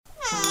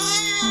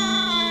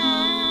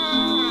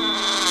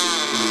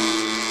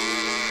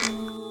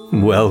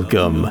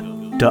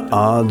Welcome to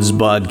Odds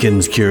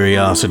Bodkin's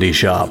Curiosity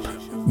Shop,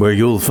 where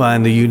you'll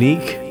find the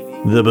unique,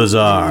 the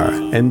bizarre,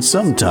 and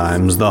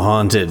sometimes the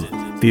haunted.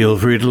 Feel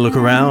free to look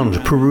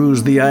around,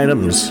 peruse the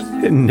items,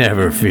 and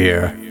never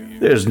fear,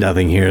 there's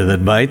nothing here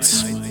that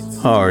bites.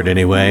 Hard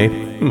anyway.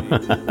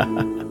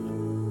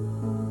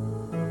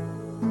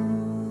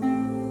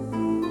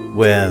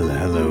 Well,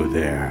 hello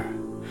there.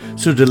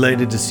 So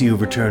delighted to see you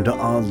return to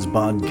Odds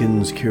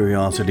Bodkin's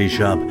Curiosity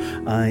Shop.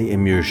 I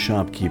am your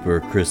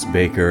shopkeeper, Chris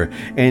Baker,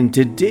 and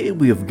today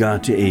we have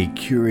got a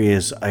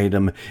curious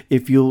item.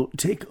 If you'll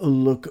take a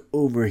look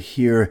over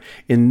here,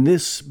 in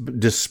this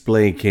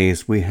display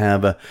case, we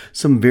have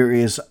some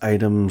various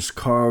items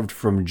carved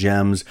from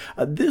gems.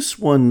 This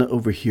one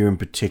over here in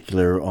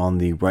particular, on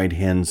the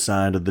right-hand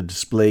side of the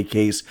display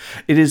case,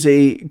 it is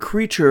a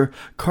creature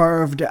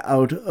carved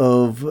out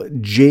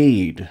of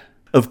jade.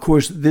 Of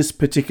course, this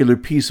particular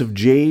piece of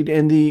jade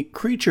and the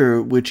creature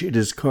which it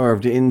is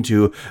carved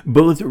into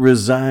both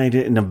reside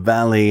in a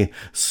valley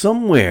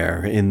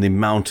somewhere in the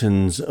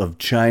mountains of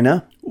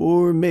China,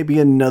 or maybe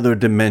another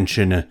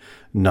dimension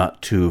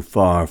not too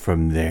far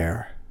from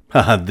there.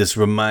 This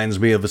reminds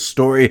me of a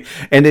story,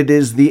 and it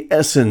is the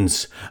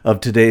essence of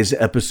today's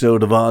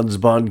episode of Odds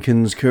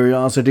Bodkin's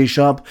Curiosity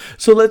Shop,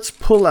 so let's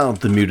pull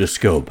out the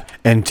mutoscope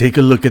and take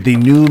a look at the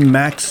new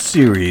Max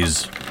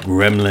series,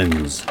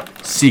 Gremlins,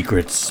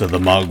 Secrets of the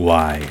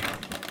Mogwai.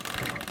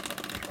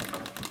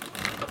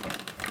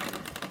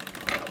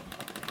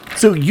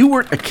 So you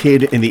weren't a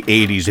kid in the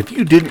 80s if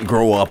you didn't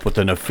grow up with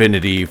an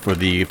affinity for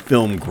the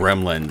film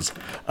Gremlins.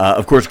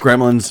 Of course,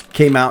 Gremlins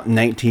came out in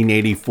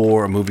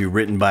 1984, a movie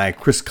written by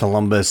Chris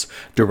Columbus,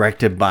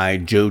 directed by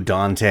Joe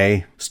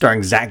Dante,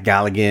 starring Zach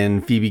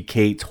Galligan, Phoebe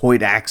Cates,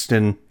 Hoyt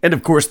Axton, and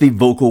of course the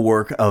vocal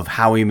work of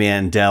Howie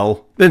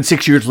Mandel. Then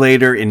 6 years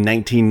later, in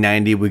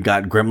 1990, we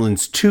got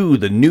Gremlins 2,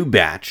 the new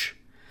batch,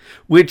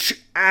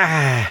 which,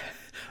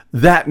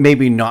 that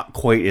maybe not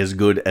quite as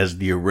good as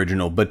the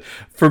original, but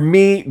for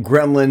me,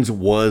 Gremlins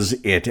was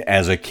it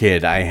as a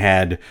kid. I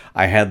had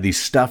the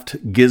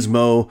stuffed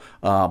Gizmo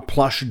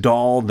plush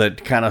doll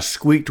that kind of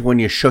squeaked when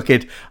you shook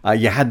it.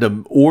 You had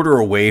to order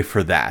away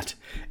for that.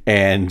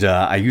 And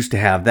I used to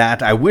have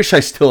that. I wish I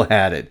still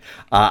had it.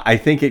 I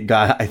think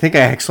I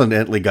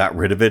accidentally got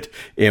rid of it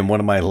in one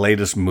of my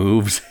latest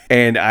moves,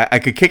 and I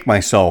could kick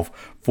myself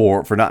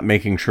for not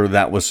making sure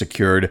that was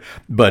secured.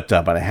 But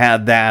I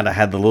had that. I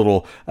had the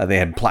little. They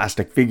had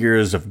plastic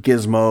figures of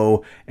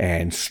Gizmo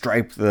and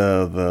Stripe,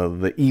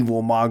 the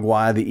evil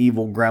Mogwai, the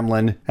evil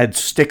Gremlin. Had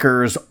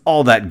stickers,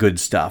 all that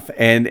good stuff.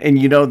 And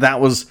you know, that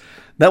was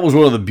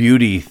one of the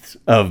beauties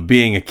of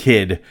being a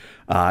kid.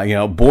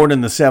 Born in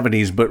the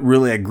 70s, but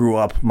really I grew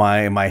up,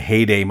 my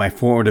heyday, my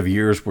formative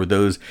years were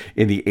those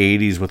in the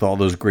 80s with all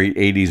those great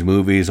 80s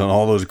movies and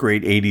all those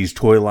great 80s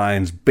toy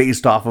lines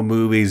based off of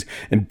movies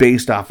and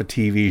based off of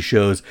TV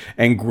shows,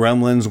 and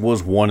Gremlins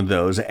was one of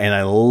those, and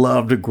I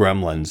loved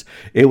Gremlins.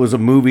 It was a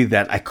movie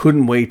that I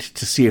couldn't wait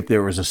to see if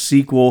there was a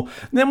sequel.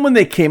 Then when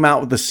they came out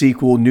with the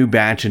sequel, New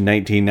Batch in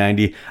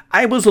 1990,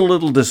 I was a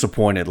little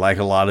disappointed, like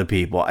a lot of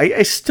people.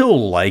 I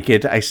still like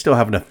it, I still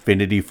have an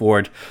affinity for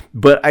it,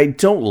 but I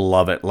don't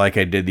love it like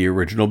I did the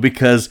original,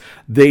 because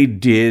they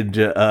did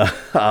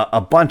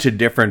a bunch of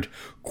different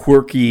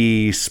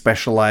quirky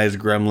specialized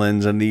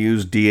Gremlins, and they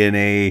used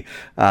DNA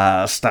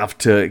stuff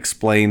to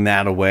explain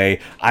that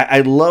away.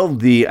 I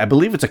love I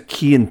believe it's a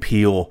Key and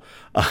Peele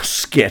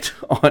skit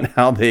on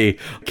how they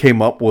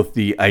came up with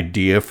the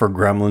idea for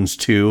Gremlins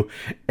 2,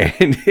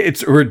 and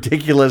it's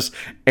ridiculous,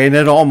 and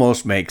it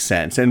almost makes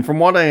sense. And from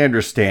what I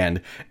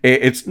understand,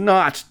 it's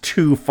not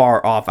too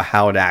far off of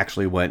how it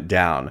actually went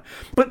down.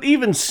 But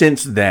even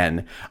since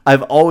then,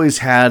 I've always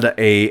had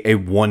a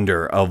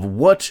wonder of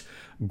what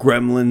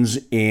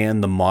Gremlins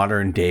in the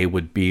modern day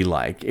would be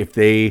like if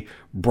they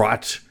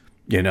brought,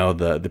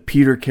 the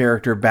Peter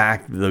character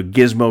back, the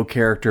Gizmo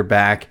character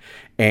back.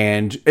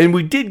 And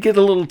we did get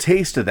a little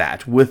taste of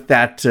that with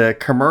that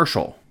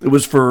commercial. It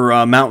was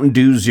for Mountain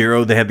Dew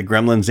Zero. They had the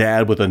Gremlins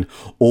ad with an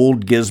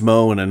old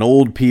Gizmo and an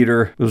old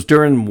Peter. It was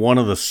during one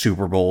of the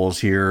Super Bowls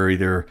here,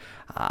 either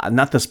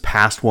not this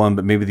past one,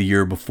 but maybe the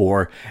year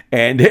before.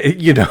 And,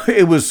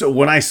 it was,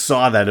 when I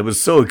saw that, it was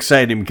so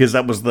exciting because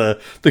that was the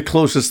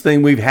closest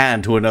thing we've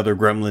had to another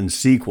Gremlins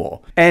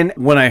sequel. And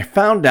when I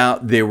found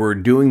out they were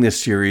doing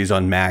this series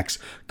on Max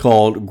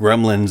called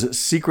Gremlins,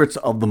 Secrets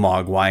of the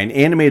Mogwai, an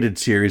animated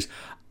series,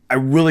 I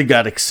really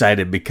got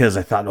excited because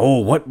I thought,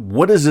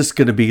 what is this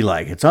going to be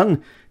like? It's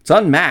on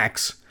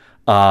Max.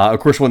 Of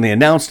course, when they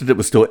announced it, it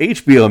was still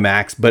HBO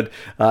Max, but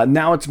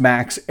now it's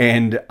Max,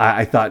 and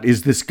I thought,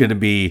 is this going to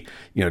be,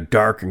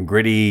 dark and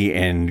gritty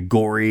and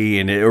gory,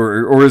 and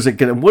or is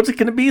it what's it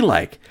going to be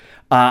like?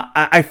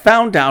 I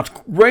found out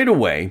right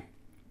away,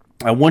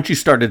 once you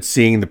started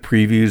seeing the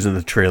previews and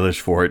the trailers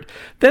for it,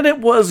 that it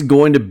was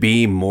going to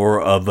be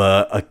more of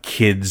a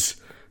kid's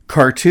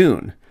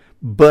cartoon.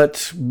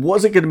 But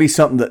was it going to be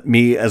something that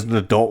me, as an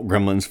adult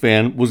Gremlins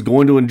fan, was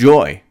going to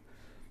enjoy?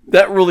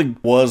 That really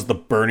was the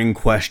burning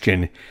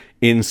question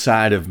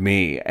inside of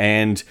me.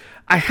 And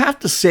I have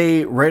to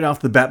say right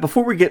off the bat,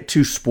 before we get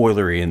too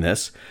spoilery in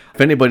this,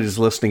 if anybody's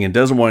listening and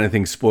doesn't want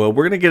anything spoiled,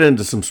 we're going to get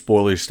into some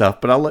spoilery stuff,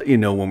 but I'll let you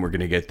know when we're going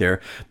to get there.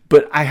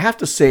 But I have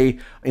to say,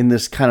 in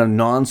this kind of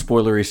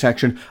non-spoilery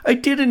section, I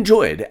did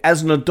enjoy it.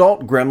 As an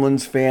adult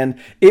Gremlins fan,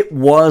 it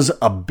was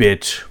a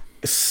bit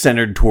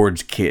centered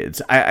towards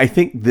kids. I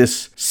think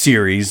this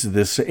series,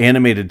 this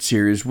animated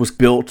series, was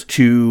built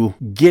to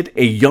get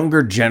a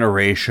younger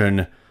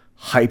generation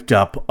hyped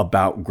up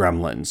about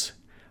Gremlins.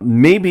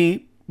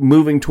 Maybe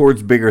moving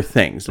towards bigger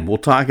things. And we'll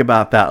talk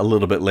about that a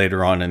little bit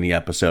later on in the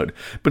episode.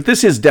 But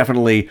this is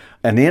definitely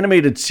an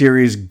animated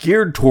series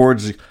geared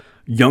towards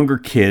younger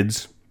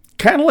kids,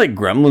 kind of like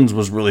Gremlins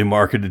was really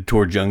marketed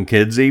towards young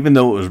kids, even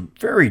though it was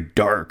very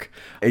dark.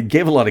 It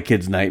gave a lot of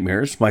kids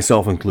nightmares,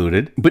 myself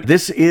included. But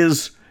this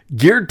is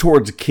geared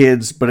towards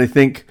kids, but I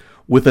think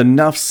with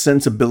enough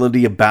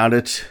sensibility about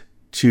it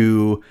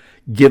to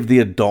give the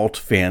adult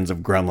fans of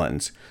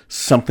Gremlins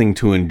something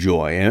to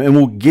enjoy. And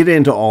we'll get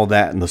into all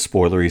that in the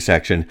spoilery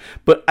section.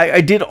 But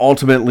I did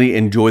ultimately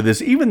enjoy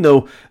this, even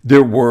though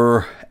there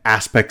were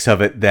aspects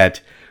of it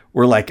that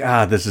were like,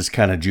 this is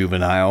kind of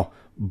juvenile.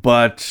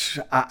 But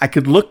I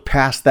could look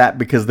past that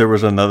because there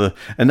was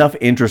enough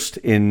interest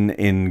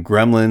in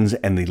Gremlins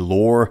and the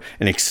lore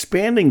and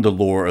expanding the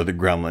lore of the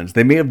Gremlins.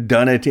 They may have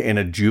done it in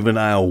a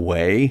juvenile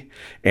way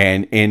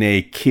and in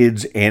a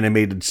kids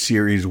animated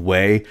series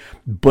way,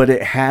 but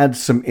it had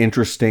some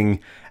interesting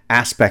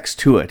aspects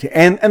to it.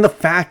 And the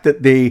fact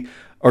that they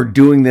are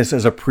doing this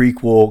as a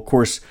prequel, of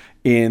course,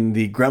 in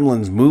the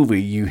Gremlins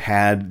movie, you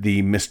had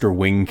the Mr.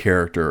 Wing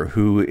character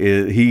who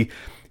is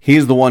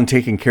he's the one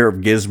taking care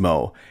of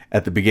Gizmo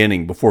at the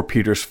beginning before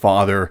Peter's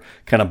father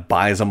kind of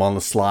buys him on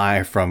the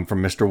sly from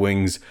Mr.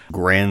 Wing's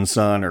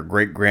grandson or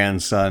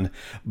great-grandson.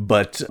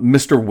 But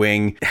Mr.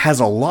 Wing has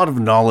a lot of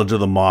knowledge of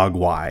the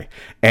Mogwai,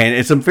 and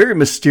it's a very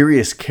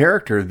mysterious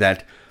character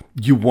that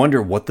you wonder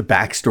what the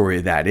backstory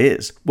of that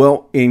is.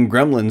 Well, in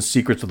Gremlins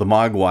Secrets of the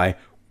Mogwai,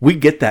 we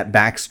get that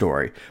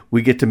backstory.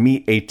 We get to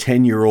meet a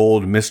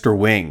 10-year-old Mr.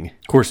 Wing.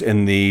 Of course,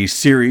 in the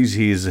series,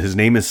 his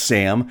name is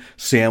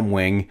Sam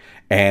Wing,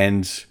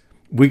 and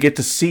we get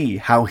to see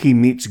how he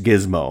meets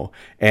Gizmo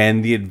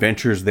and the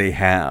adventures they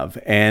have,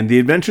 and the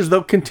adventures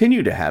they'll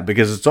continue to have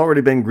because it's already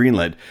been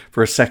greenlit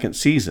for a second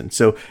season.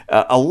 So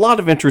a lot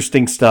of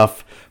interesting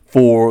stuff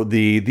for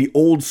the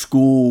old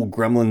school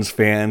Gremlins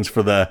fans,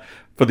 for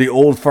the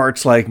old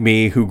farts like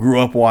me who grew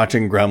up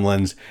watching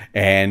Gremlins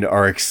and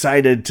are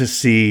excited to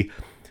see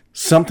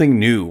something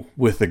new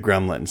with the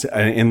Gremlins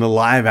in the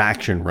live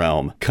action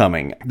realm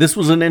coming. This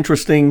was an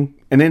interesting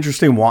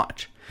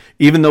watch,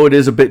 even though it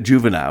is a bit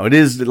juvenile. It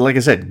is, like I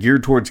said,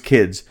 geared towards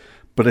kids,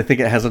 but I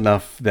think it has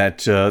enough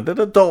that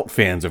adult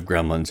fans of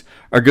Gremlins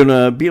are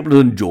gonna be able to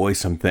enjoy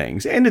some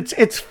things, and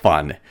it's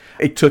fun.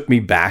 It took me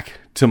back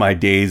to my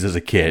days as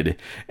a kid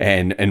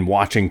and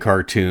watching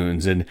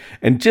cartoons and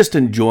just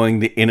enjoying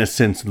the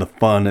innocence and the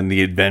fun and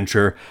the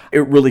adventure.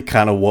 It really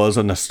kind of was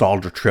a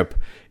nostalgia trip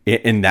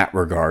in that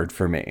regard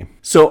for me.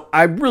 So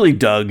I really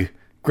dug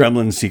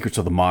Gremlins Secrets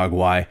of the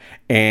Mogwai,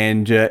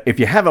 and if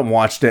you haven't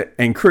watched it,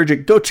 I encourage you,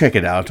 go check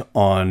it out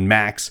on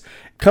Max.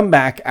 Come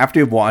back after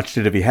you've watched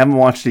it, if you haven't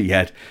watched it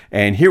yet,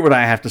 and hear what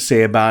I have to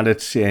say about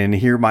it, and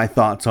hear my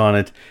thoughts on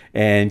it,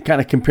 and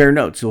kind of compare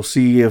notes. You'll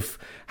see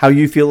how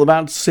you feel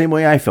about it the same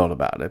way I felt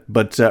about it.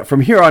 But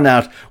from here on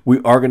out,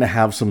 we are going to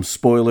have some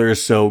spoilers,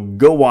 so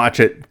go watch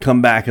it,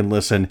 come back and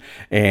listen.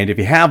 And if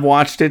you have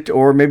watched it,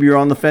 or maybe you're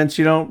on the fence,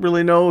 you don't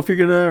really know if you're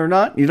going to or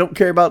not, you don't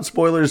care about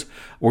spoilers,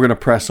 we're going to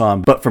press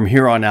on. But from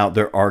here on out,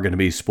 there are going to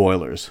be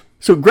spoilers.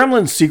 So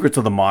Gremlins Secrets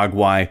of the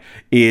Mogwai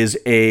is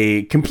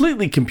a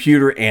completely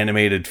computer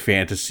animated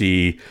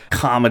fantasy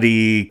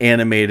comedy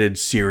animated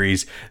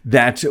series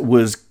that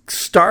was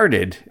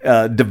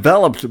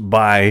developed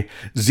by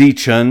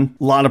Zichun.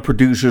 A lot of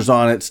producers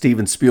on it.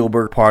 Steven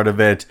Spielberg part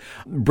of it.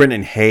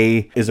 Brendan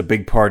Hay is a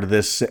big part of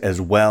this as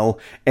well.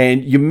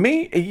 And you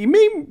may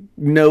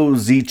know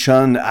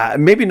Zichun,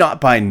 maybe not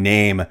by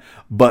name,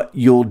 but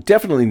you'll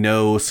definitely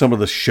know some of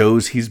the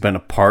shows he's been a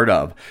part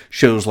of.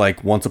 Shows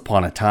like Once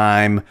Upon a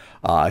Time.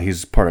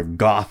 He's part of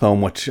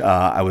Gotham, which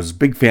I was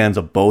big fans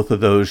of both of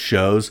those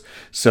shows.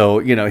 So,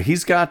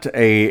 he's got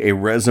a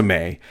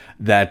resume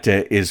that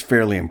is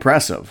fairly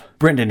impressive.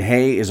 Brendan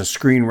Hay is a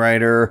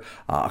screenwriter,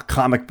 a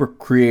comic book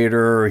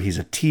creator. He's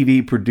a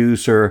TV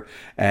producer,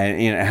 and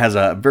has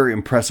a very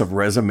impressive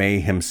resume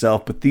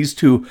himself. But these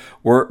two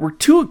were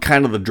two of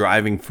kind of the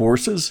driving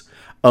forces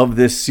of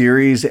this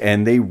series,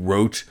 and they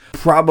wrote,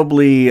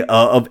 probably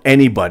of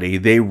anybody,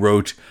 they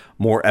wrote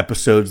more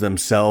episodes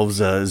themselves.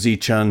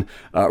 Zichun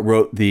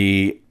wrote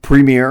the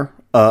premiere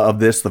of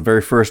this, the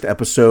very first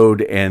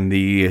episode, and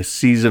the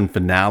season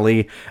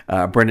finale.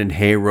 Brendan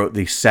Hay wrote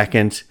the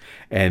second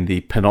and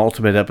the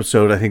penultimate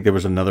episode. I think there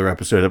was another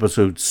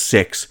episode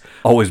 6,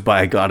 Always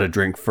Buy a Gotta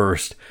Drink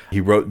First.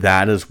 He wrote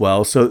that as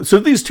well. So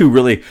these two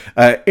really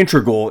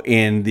integral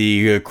in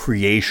the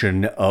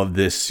creation of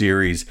this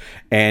series.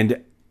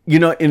 And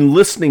In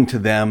listening to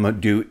them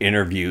do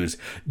interviews,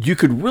 you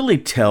could really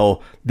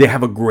tell they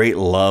have a great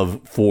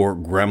love for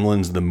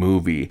Gremlins, the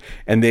movie.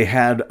 And they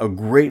had a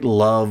great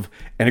love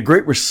and a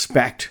great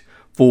respect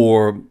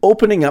for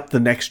opening up the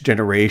next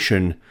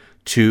generation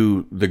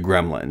to the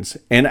Gremlins.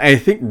 And I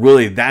think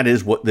really that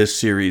is what this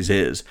series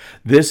is.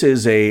 This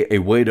is a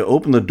way to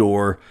open the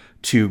door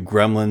to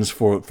Gremlins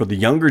for the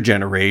younger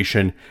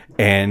generation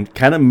and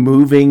kind of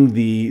moving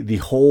the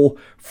whole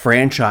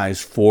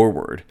franchise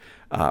forward.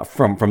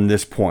 From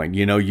this point,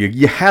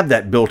 you have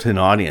that built-in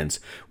audience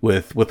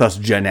with us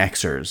Gen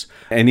Xers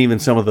and even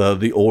some of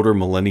the older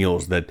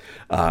millennials that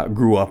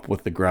grew up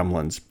with the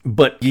Gremlins.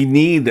 But you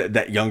need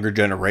that younger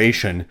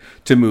generation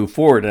to move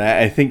forward. And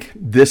I think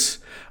this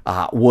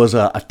was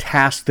a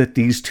task that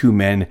these two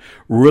men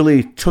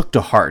really took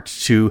to heart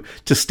to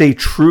stay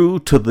true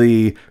to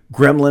the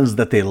Gremlins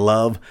that they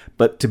love,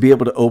 but to be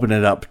able to open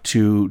it up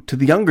to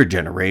the younger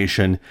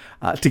generation,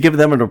 to give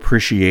them an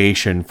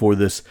appreciation for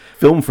this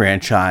film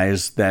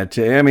franchise that,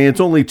 it's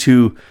only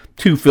two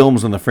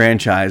films in the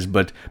franchise,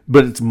 but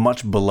it's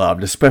much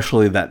beloved,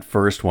 especially that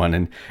first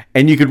one.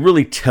 And you could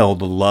really tell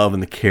the love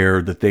and the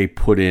care that they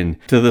put in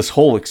to this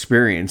whole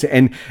experience.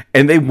 And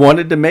they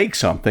wanted to make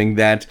something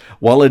that,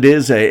 while it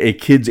is a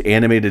kids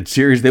animated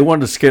series, they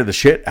wanted to scare the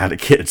shit out of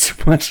kids,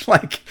 much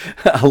like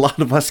a lot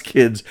of us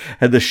kids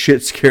had the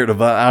shit scared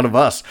out of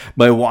us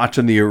by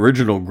watching the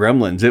original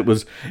Gremlins.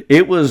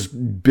 It was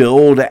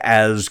billed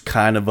as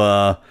kind of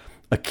a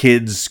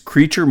kids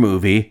creature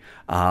movie,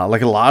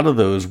 like a lot of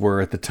those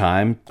were at the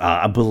time.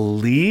 I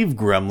believe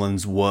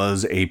Gremlins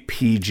was a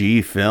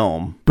PG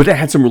film, but it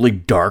had some really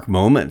dark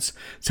moments.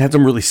 It had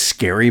some really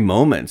scary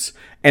moments.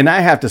 And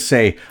I have to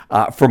say,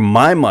 for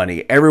my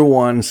money,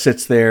 everyone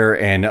sits there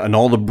and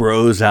all the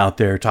bros out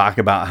there talk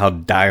about how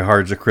Die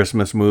Hard's a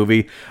Christmas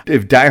movie.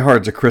 If Die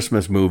Hard's a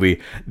Christmas movie,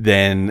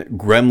 then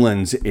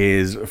Gremlins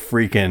is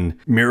freaking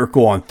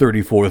Miracle on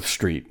 34th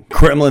Street.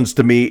 Gremlins,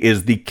 to me,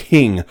 is the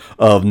king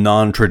of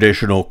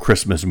non-traditional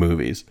Christmas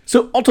movies.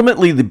 So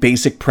ultimately, the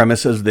basic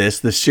premise is this.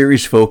 The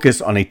series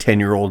focused on a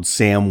 10-year-old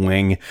Sam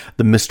Wing,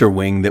 the Mr.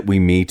 Wing that we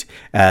meet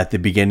at the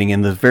beginning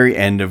and the very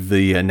end of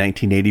the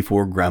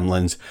 1984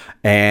 Gremlins.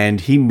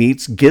 And he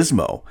meets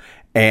Gizmo,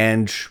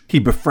 and he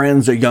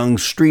befriends a young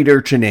street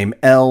urchin named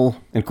Elle.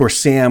 And of course,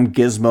 Sam,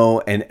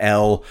 Gizmo, and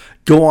Elle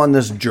go on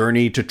this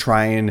journey to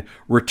try and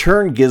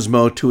return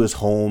Gizmo to his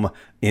home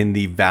in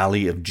the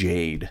Valley of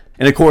Jade.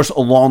 And of course,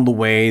 along the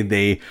way,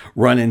 they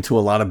run into a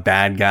lot of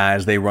bad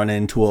guys. They run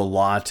into a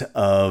lot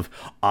of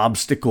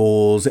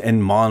obstacles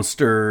and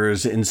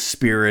monsters and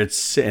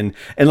spirits. And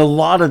a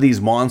lot of these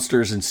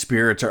monsters and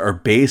spirits are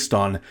based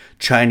on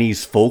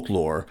Chinese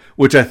folklore,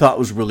 which I thought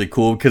was really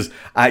cool because,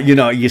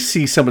 you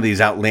see some of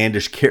these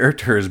outlandish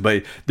characters,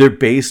 but they're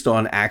based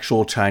on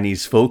actual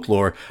Chinese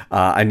folklore.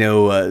 I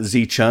know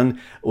Zi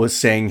Chun was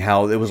saying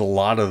how it was a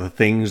lot of the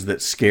things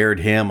that scared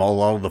him, a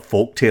lot of the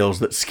folk tales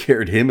that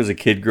scared him as a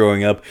kid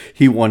growing up.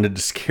 He wanted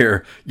to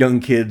scare young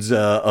kids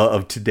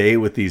of today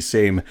with these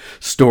same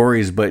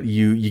stories, but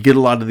you get a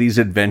lot of these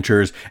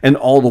adventures, and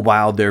all the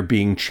while they're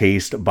being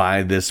chased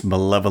by this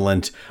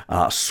malevolent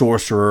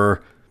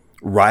sorcerer,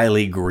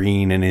 Riley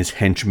Green, and his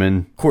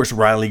henchmen. Of course,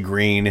 Riley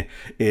Green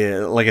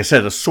is, like I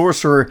said, a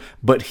sorcerer,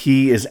 but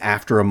he is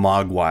after a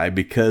Mogwai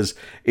because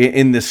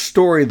in this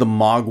story, the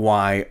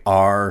Mogwai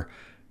are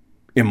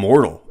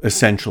immortal,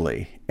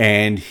 essentially.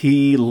 And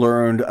he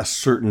learned a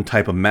certain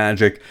type of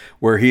magic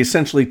where he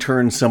essentially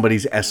turns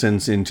somebody's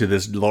essence into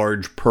this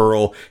large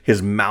pearl.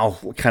 His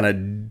mouth kind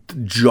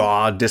of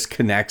jaw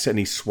disconnects and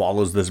he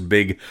swallows this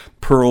big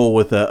pearl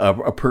with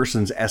a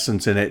person's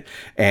essence in it,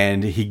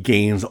 and he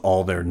gains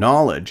all their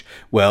knowledge.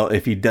 Well,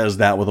 if he does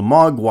that with a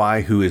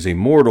Mogwai who is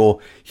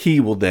immortal, he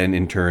will then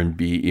in turn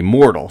be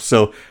immortal.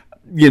 So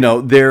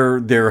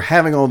they're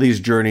having all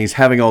these journeys,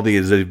 having all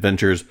these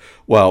adventures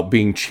while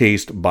being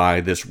chased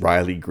by this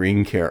Riley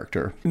Green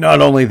character. Not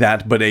only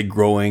that, but a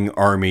growing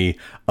army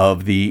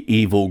of the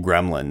evil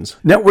Gremlins.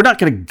 Now, we're not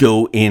going to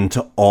go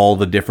into all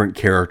the different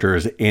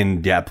characters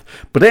in depth,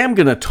 but I am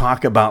going to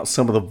talk about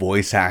some of the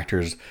voice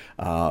actors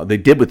they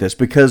did with this,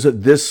 because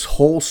this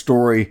whole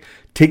story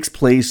takes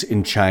place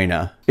in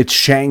China. It's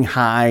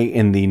Shanghai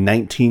in the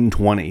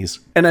 1920s.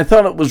 And I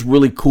thought it was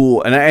really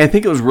cool. And I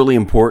think it was really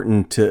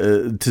important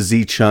to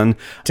Zi Chun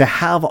to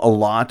have a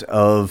lot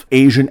of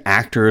Asian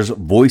actors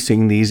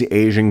voicing these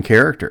Asian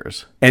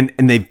characters. And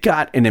they've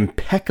got an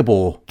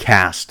impeccable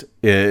cast,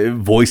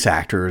 voice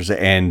actors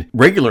and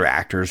regular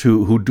actors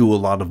who do a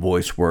lot of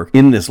voice work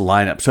in this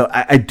lineup. So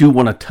I do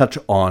want to touch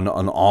on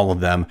all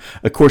of them.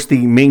 Of course,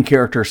 the main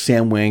character,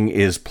 Sam Wing,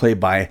 is played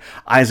by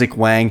Isaac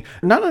Wang.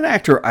 Not an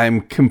actor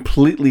I'm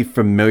completely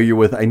familiar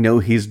with. I know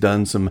he's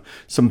done some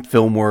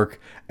film work,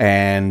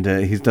 and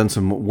he's done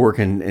some work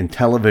in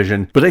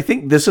television. But I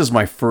think this is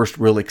my first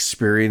real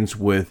experience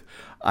with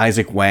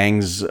Isaac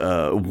Wang's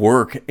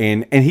work,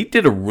 and he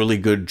did a really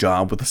good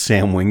job with the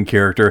Sam Wing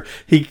character.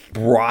 He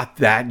brought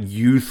that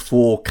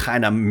youthful,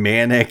 kind of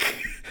manic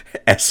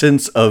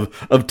essence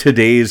of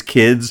today's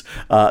kids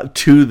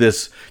to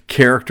this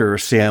character,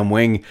 Sam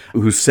Wing,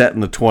 who's set in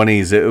the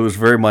 20s. It was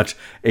very much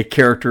a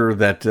character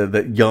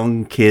that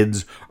young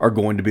kids are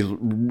going to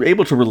be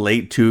able to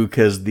relate to,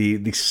 because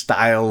the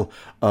style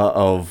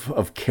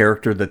of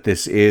character that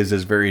this is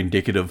very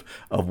indicative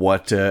of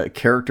what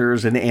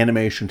characters in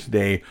animation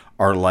today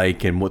are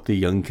like, and what the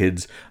young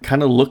kids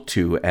kind of look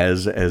to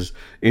as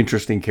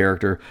interesting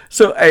character.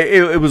 So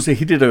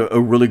he did a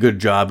really good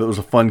job. It was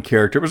a fun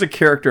character. It was a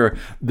character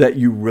that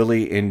you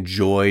really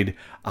enjoyed.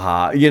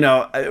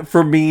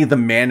 For me, the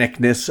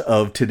manicness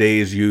of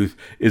today's youth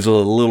is a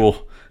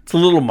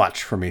little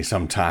much for me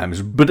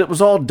sometimes, but it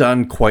was all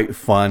done quite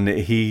fun.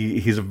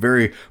 He's a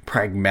very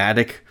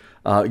pragmatic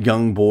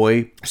young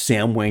boy.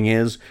 Sam Wing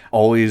is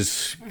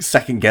always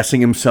second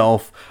guessing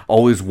himself,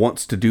 always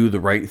wants to do the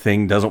right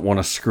thing, doesn't want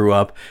to screw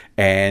up,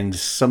 and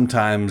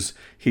sometimes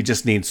he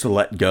just needs to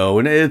let go.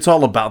 And it's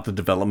all about the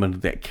development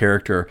of that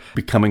character,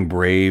 becoming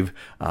brave,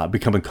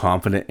 becoming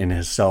confident in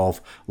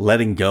himself,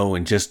 letting go,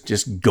 and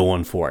just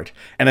going for it.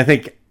 And I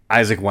think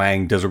Isaac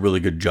Wang does a really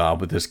good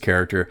job with this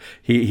character.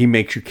 He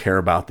makes you care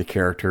about the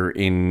character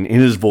in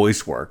his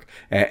voice work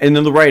and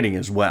in the writing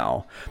as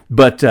well.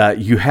 But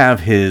you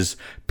have his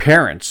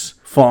parents,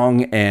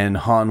 Fong and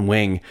Han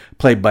Wing,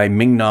 played by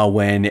Ming-Na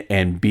Wen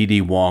and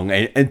BD Wong,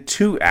 and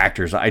two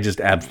actors I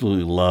just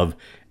absolutely love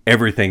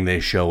everything they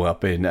show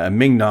up in.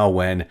 Ming-Na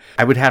Wen,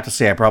 I would have to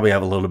say I probably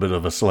have a little bit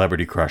of a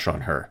celebrity crush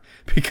on her,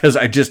 because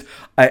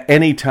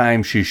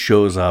anytime she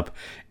shows up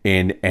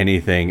in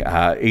anything,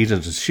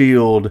 Agents of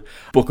S.H.I.E.L.D.,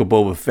 Book of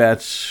Boba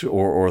Fett,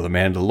 or The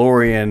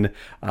Mandalorian,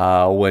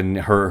 when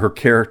her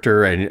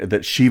character and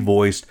that she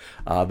voiced,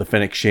 the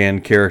Fennec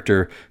Shan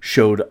character,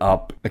 showed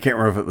up. I can't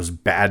remember if it was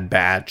Bad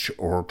Batch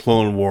or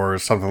Clone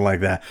Wars, something like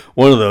that.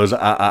 One of those.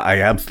 I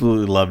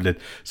absolutely loved it.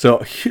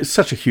 So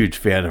such a huge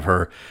fan of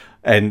her.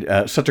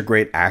 And such a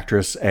great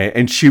actress,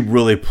 and she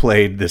really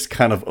played this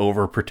kind of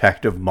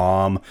overprotective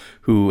mom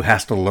who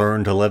has to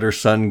learn to let her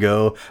son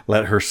go,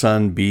 let her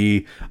son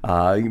be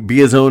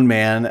his own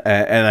man,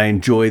 and I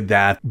enjoyed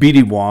that.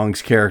 BD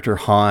Wong's character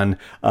Han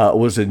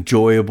was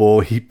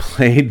enjoyable. He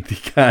played the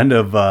kind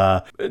of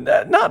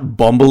not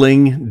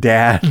bumbling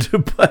dad,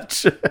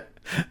 but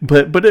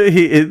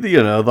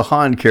the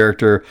Han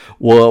character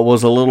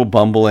was a little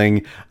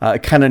bumbling,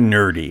 kind of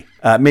nerdy.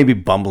 Maybe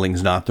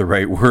bumbling's not the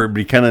right word,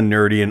 but kind of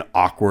nerdy and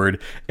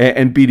awkward.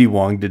 And BD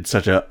Wong did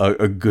such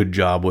a good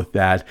job with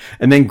that.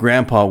 And then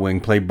Grandpa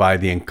Wing, played by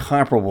the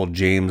incomparable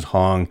James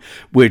Hong,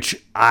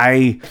 which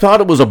I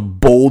thought it was a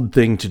bold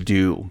thing to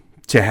do,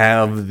 to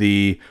have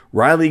the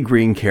Riley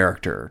Green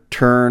character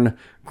turn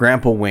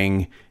Grandpa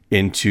Wing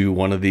into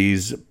one of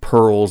these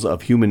pearls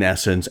of human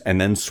essence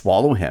and then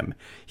swallow him.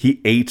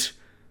 He ate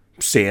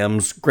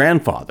Sam's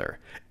grandfather,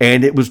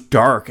 and it was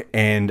dark,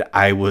 and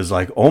I was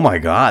like, oh my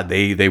god,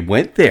 they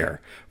went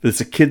there. It's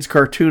a kid's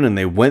cartoon, and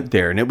they went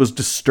there, and it was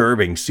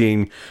disturbing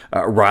seeing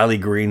Riley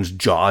Green's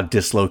jaw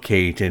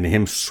dislocate and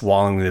him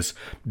swallowing this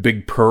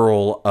big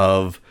pearl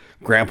of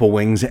Grandpa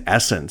Wing's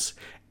essence.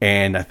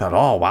 And I thought,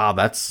 oh wow,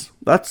 that's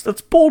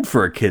bold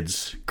for a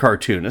kid's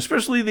cartoon,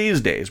 especially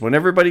these days when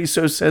everybody's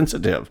so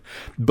sensitive.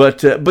 But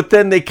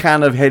then they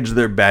kind of hedged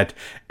their bet,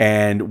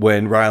 and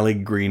when Riley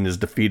Green is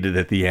defeated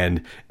at the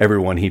end,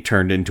 everyone he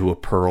turned into a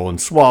pearl and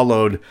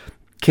swallowed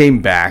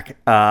came back,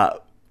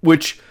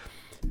 which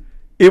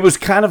it was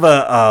kind of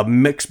a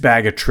mixed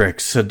bag of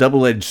tricks, a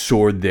double-edged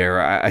sword there.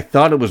 I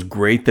thought it was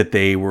great that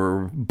they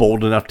were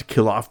bold enough to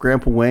kill off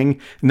Grandpa Wing,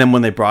 and then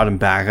when they brought him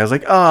back, I was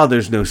like, oh,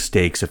 there's no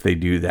stakes if they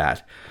do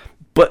that.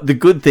 But the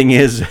good thing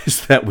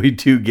is that we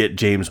do get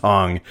James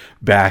Hong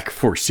back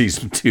for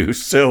season 2.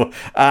 So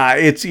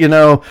it's, you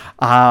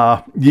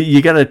got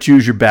to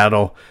choose your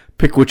battle.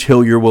 Pick which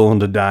hill you're willing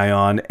to die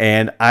on,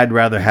 and I'd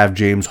rather have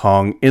James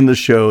Hong in the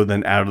show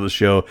than out of the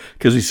show,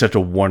 because he's such a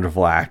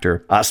wonderful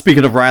actor.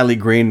 Speaking of Riley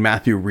Green,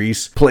 Matthew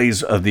Rhys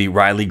plays the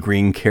Riley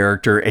Green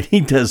character, and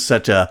he does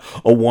such a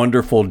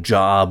wonderful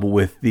job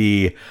with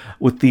the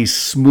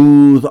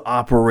smooth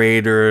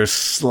operator,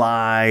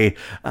 sly,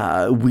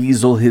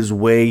 weasel his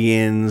way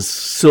in,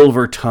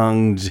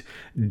 silver-tongued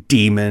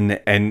demon,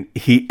 and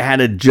he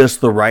added just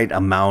the right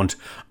amount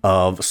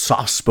of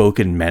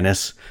soft-spoken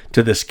menace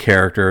to this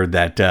character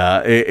that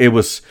it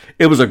was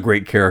a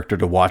great character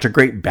to watch, a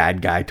great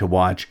bad guy to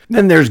watch.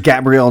 Then there's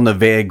Gabrielle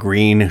Nevaeh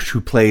Green, who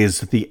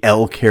plays the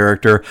L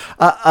character,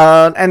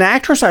 an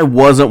actress I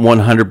wasn't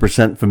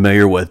 100%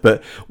 familiar with,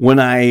 but when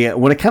I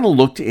kind of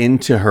looked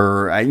into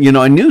her, I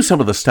knew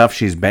some of the stuff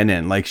she's been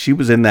in. Like, she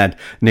was in that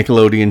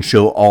Nickelodeon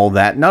show All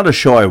That, not a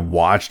show I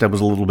watched. I was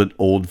a little bit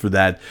old for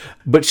that,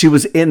 but she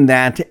was in that.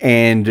 that,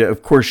 and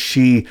of course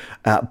she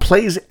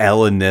plays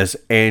Elle in this,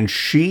 and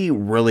she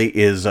really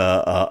is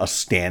a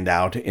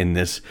standout in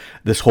this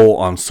whole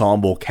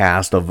ensemble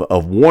cast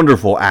of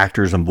wonderful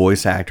actors and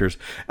voice actors.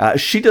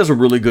 She does a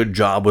really good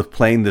job with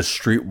playing this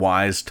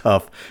streetwise,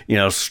 tough,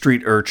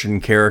 street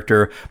urchin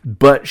character,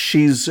 but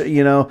she's,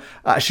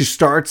 she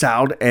starts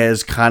out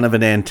as kind of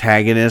an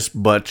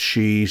antagonist, but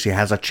she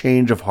has a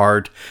change of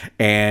heart,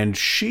 and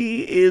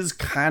she is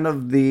kind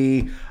of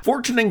the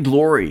fortune and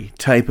glory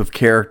type of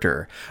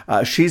character.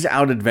 She's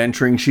out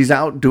adventuring. She's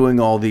out doing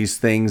all these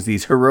things,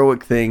 these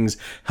heroic things,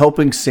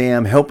 helping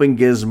Sam, helping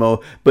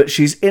Gizmo, but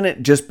she's in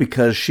it just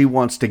because she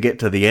wants to get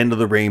to the end of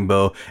the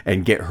rainbow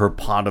and get her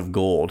pot of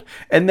gold.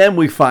 And then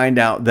we find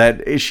out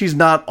that she's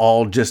not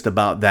all just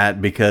about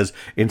that, because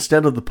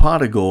instead of the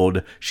pot of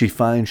gold, she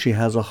finds she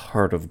has a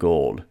heart of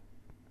gold.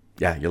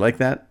 Yeah, you like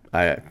that?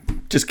 I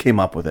just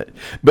came up with it.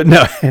 But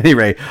no,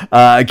 anyway,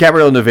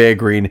 Gabrielle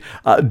Nevea-Green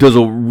does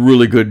a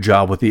really good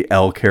job with the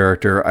Elle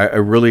character. I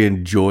really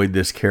enjoyed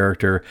this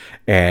character.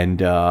 And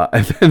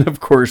then,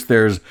 of course,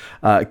 there's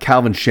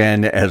Calvin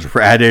Shen as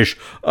Radish,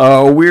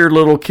 a weird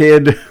little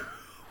kid,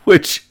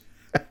 which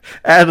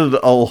added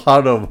a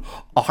lot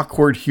of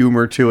awkward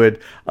humor to it.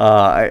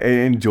 I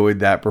enjoyed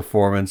that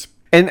performance.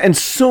 And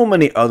so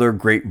many other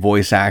great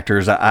voice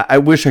actors. I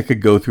wish I could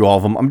go through all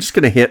of them. I'm just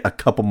going to hit a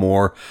couple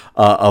more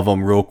of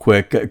them real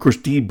quick. Of course,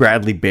 D.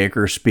 Bradley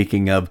Baker,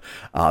 speaking of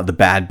the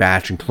Bad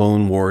Batch and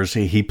Clone Wars,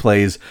 he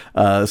plays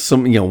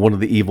one of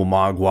the evil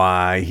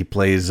Mogwai. He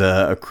plays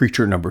a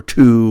creature number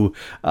 2.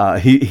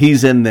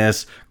 He's in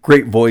this.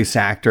 Great voice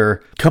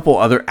actor. A couple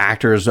other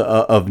actors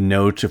of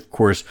note, of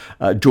course.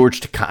 George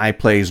Takei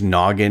plays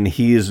Noggin.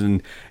 He's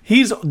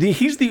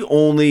the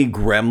only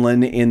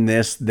gremlin in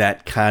this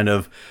that kind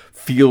of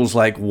feels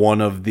like one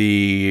of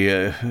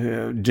the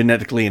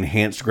genetically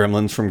enhanced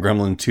gremlins from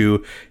Gremlin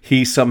 2.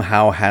 He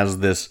somehow has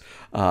this,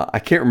 I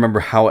can't remember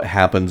how it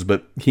happens,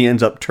 but he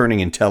ends up turning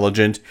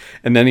intelligent,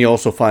 and then he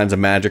also finds a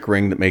magic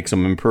ring that makes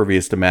him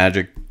impervious to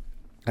magic.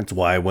 That's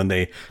why when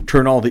they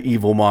turn all the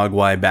evil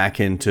Mogwai back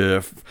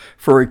into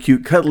furry,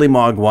 cute, cuddly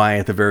Mogwai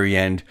at the very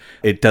end,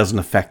 it doesn't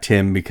affect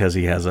him because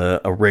he has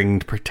a ring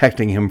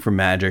protecting him from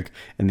magic,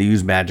 and they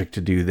use magic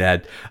to do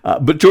that.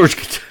 But George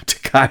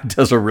Takei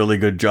does a really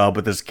good job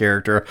with this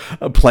character,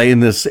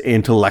 playing this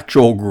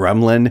intellectual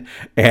gremlin,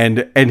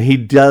 and he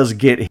does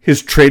get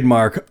his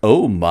trademark,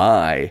 oh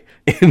my,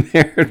 in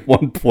there at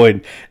one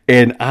point,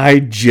 and I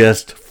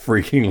just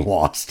freaking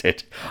lost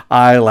it.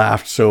 I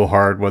laughed so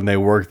hard when they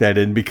worked that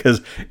in,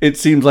 because it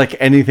seems like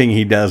anything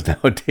he does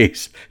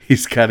nowadays,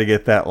 he's got to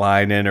get that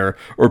line in, or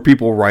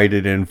people write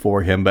it in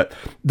for him. But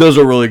does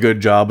a really good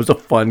job. It's a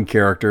fun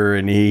character,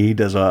 and he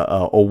does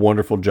a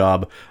wonderful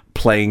job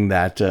playing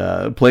that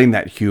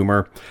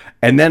humor.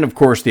 And then, of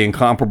course, the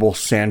incomparable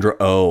Sandra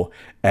Oh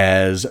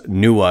as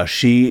Nua.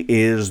 She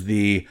is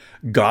the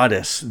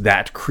goddess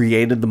that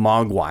created the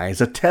Mogwai as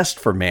a test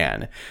for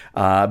man,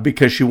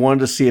 because she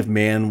wanted to see if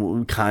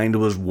mankind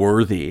was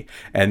worthy.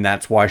 And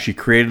that's why she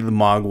created the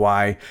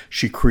Mogwai.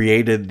 She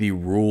created the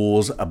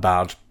rules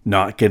about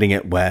not getting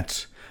it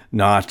wet,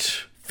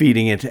 not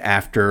feeding it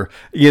after,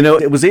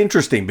 it was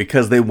interesting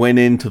because they went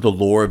into the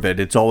lore of it.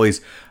 It's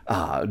always,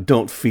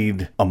 don't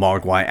feed a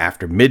Mogwai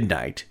after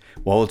midnight.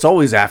 Well, it's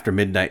always after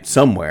midnight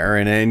somewhere,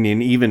 and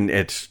even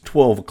at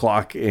 12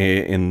 o'clock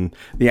in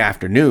the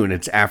afternoon,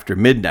 it's after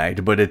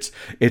midnight, but it's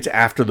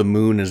after the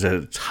moon is at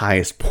its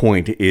highest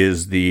point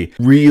is the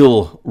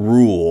real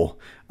rule.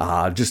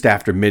 Just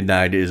after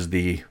midnight is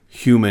the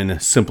human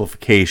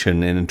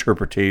simplification and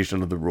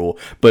interpretation of the rule,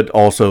 but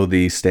also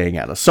the staying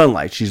out of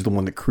sunlight. She's the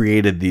one that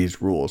created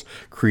these rules,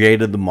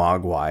 created the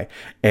Mogwai,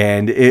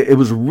 and it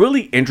was a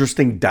really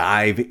interesting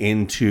dive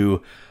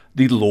into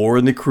the lore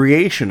and the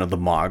creation of the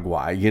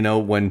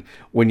Mogwai.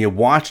 When you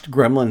watched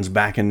Gremlins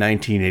back in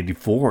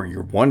 1984,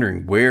 you're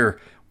wondering where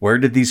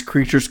did these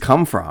creatures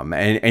come from?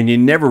 And you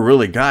never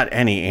really got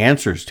any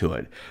answers to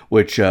it,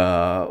 which,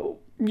 as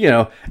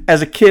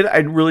a kid, I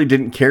really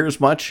didn't care as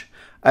much.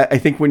 I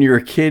think when you're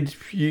a kid,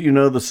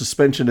 the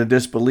suspension of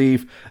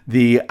disbelief,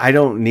 I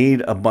don't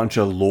need a bunch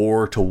of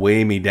lore to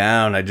weigh me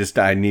down.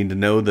 I need to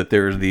know that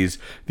there's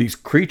these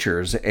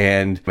creatures,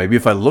 and maybe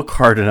if I look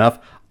hard enough,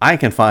 I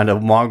can find a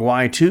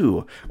Mogwai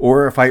too.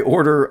 Or if I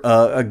order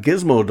a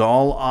Gizmo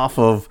doll off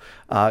of,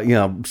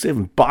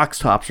 Box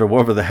Tops or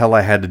whatever the hell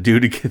I had to do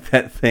to get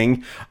that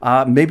thing,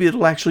 maybe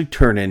it'll actually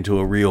turn into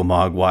a real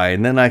Mogwai,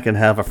 and then I can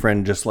have a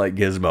friend just like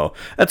Gizmo.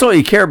 That's all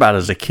you care about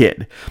as a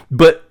kid.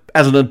 But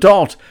as an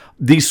adult,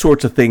 these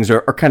sorts of things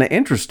are kind of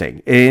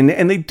interesting.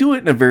 And they do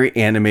it in a very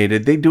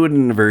animated, they do it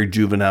in a very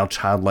juvenile,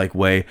 childlike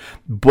way.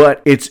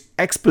 But it's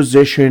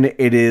exposition,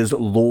 it is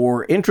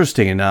lore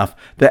interesting enough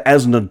that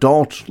as an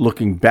adult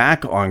looking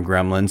back on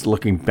Gremlins,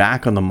 looking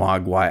back on the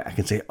Mogwai, I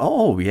can say,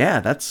 oh yeah,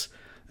 that's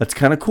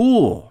kind of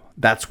cool.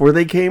 That's where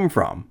they came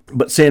from.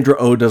 But Sandra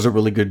Oh does a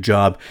really good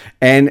job.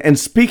 And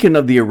speaking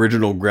of the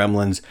original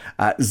Gremlins,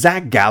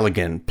 Zach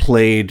Galligan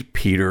played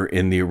Peter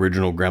in the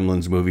original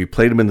Gremlins movie,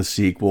 played him in the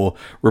sequel,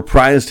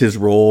 reprised his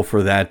role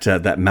for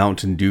that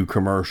Mountain Dew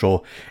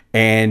commercial,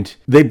 and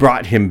they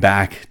brought him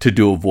back to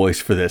do a voice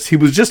for this. He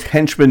was just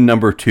henchman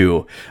number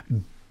 2.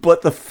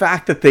 But the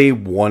fact that they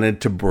wanted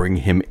to bring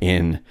him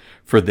in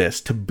for this,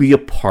 to be a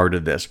part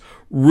of this,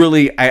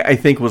 really, I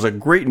think was a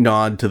great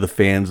nod to the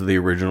fans of the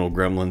original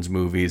Gremlins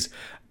movies,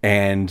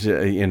 and,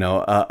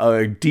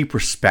 a deep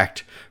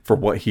respect for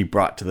what he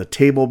brought to the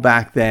table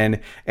back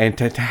then, and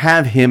to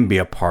have him be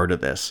a part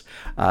of this.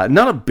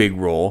 Not a big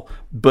role,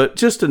 but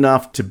just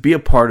enough to be a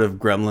part of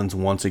Gremlins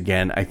once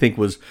again, I think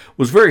was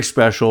very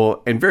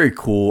special and very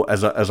cool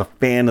as a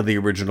fan of the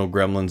original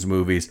Gremlins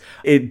movies.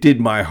 It did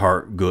my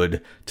heart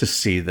good to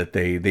see that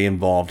they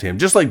involved him.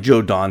 Just like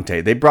Joe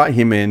Dante, they brought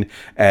him in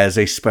as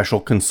a special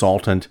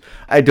consultant.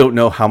 I don't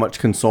know how much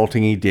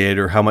consulting he did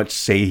or how much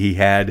say he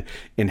had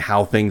in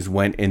how things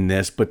went in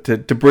this, but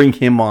to bring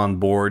him on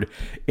board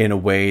in a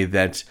way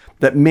that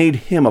made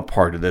him a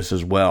part of this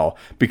as well,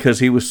 because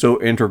he was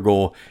so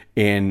integral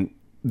in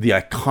the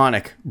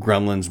iconic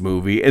Gremlins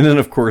movie. And then,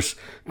 of course,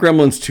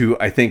 Gremlins 2,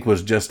 I think,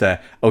 was just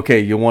okay,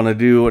 you want to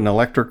do an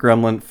electric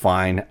gremlin?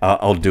 Fine,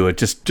 I'll do it.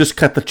 Just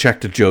cut the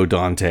check to Joe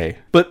Dante.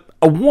 But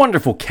a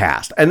wonderful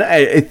cast. And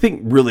I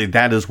think really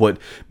that is what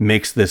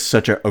makes this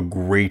such a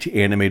great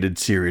animated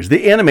series.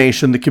 The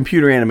animation, the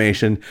computer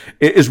animation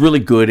is really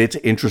good. It's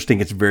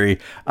interesting. It's very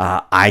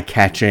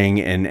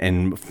eye-catching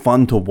and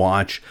fun to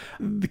watch.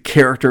 The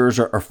characters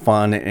are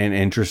fun and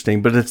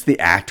interesting, but it's the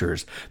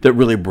actors that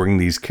really bring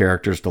these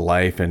characters to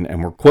life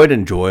and were quite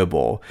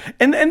enjoyable.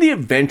 And the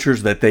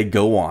adventures that they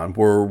go on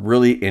were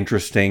really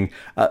interesting.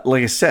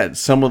 Like I said,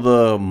 some of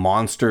the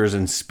monsters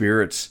and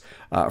spirits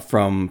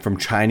from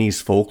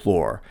Chinese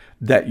folklore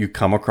that you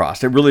come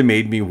across. It really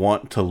made me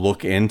want to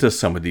look into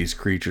some of these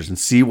creatures and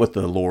see what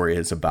the lore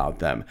is about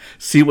them,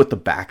 see what the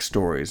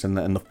backstories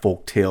and the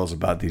folk tales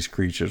about these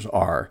creatures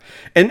are.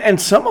 And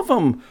some of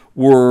them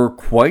were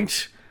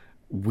quite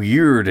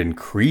weird and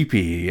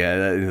creepy.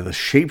 The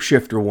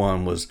shapeshifter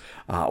one was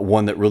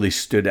one that really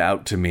stood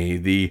out to me.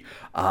 The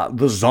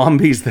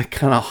zombies that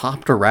kind of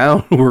hopped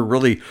around were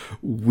really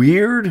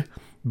weird,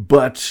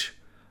 but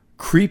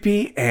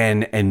creepy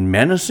and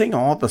menacing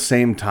all at the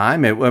same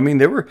time. There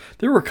were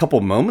a couple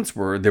moments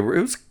where it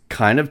was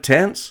kind of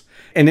tense,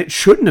 and it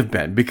shouldn't have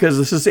been, because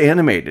this is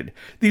animated.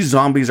 These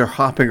zombies are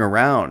hopping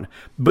around,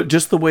 but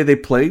just the way they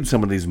played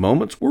some of these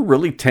moments were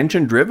really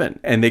tension driven,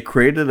 and they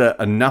created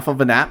enough of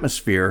an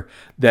atmosphere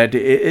that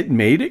it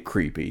made it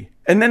creepy.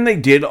 And then they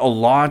did a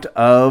lot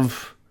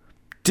of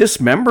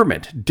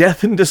dismemberment,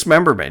 death and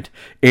dismemberment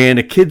in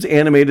a kids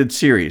animated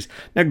series.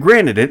 Now,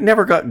 granted, it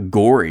never got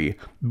gory,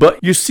 but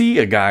you see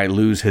a guy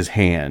lose his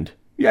hand.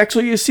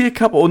 Actually, you see a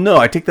couple. No,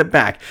 I take that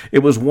back. It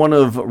was one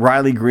of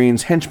Riley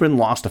Green's henchmen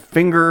lost a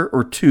finger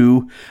or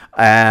two.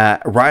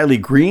 Riley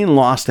Green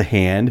lost a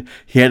hand.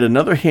 He had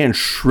another hand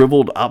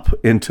shriveled up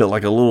into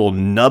like a little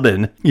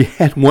nubbin. You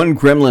had one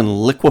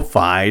gremlin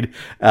liquefied.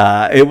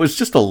 It was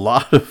just a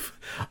lot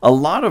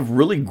of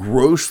really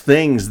gross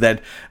things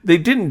that they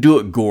didn't do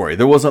it gory.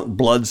 There wasn't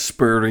blood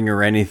spurting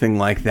or anything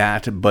like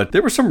that, but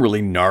there were some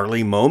really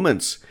gnarly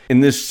moments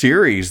in this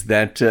series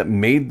that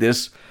made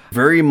this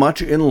very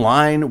much in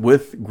line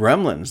with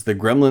Gremlins. The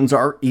Gremlins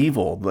are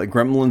evil. The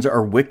Gremlins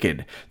are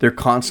wicked. They're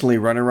constantly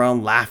running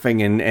around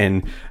laughing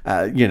and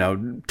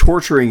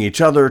torturing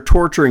each other,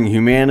 torturing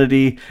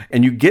humanity,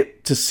 and you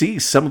get to see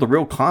some of the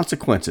real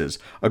consequences.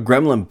 A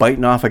gremlin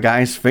biting off a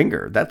guy's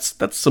finger. That's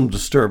some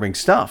disturbing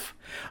stuff.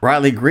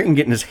 Riley Green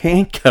getting his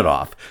hand cut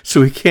off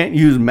so he can't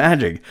use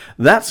magic.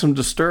 That's some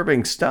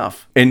disturbing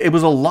stuff. And it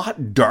was a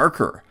lot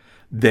darker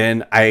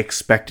than I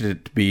expected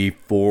it to be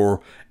for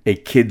a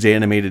kids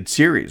animated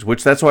series,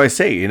 which that's why I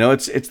say,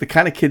 it's the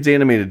kind of kids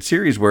animated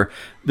series where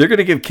they're going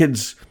to give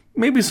kids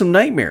maybe some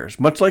nightmares,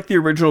 much like the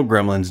original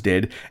Gremlins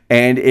did.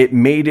 And it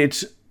made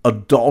it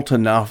adult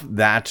enough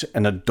that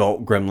an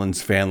adult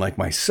Gremlins fan like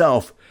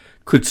myself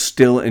could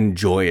still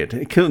enjoy it.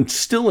 It can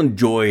still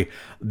enjoy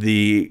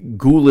the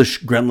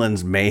ghoulish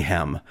Gremlins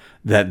mayhem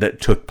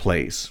that took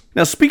place.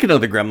 Now, speaking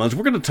of the Gremlins,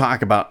 we're going to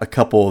talk about a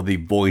couple of the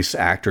voice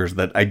actors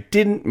that I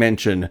didn't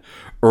mention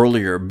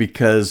earlier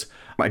because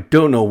I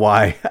don't know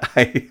why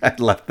I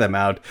left them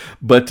out,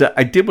 but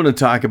I did want to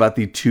talk about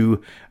the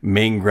two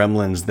main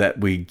Gremlins that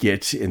we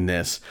get in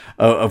this.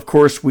 Of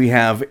course, we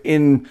have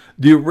in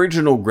the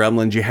original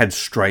Gremlins, you had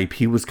Stripe.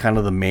 He was kind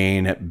of the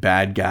main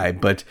bad guy,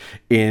 but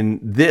in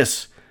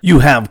this, you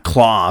have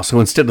Claw. So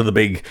instead of the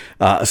big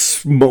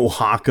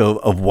mohawk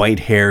of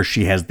white hair,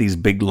 she has these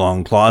big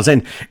long claws,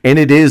 and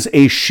it is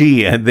a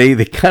she.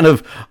 They kind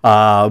of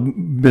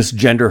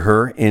misgender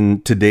her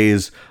in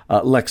today's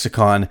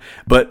lexicon,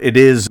 but it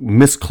is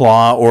Miss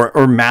Claw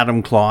or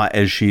Madam Claw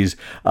as she's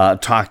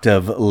talked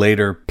of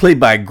later,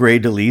 played by Gray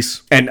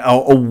DeLise, and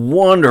a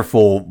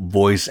wonderful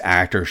voice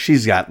actor.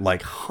 She's got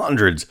like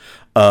hundreds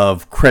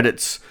of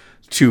credits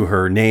to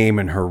her name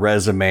and her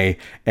resume.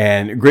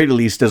 And Great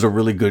Elise does a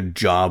really good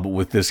job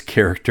with this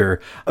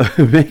character,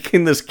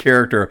 making this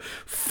character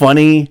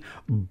funny,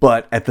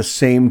 but at the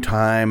same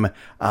time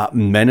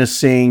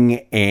menacing,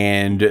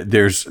 and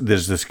there's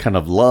this kind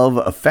of love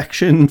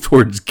affection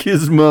towards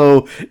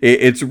Gizmo.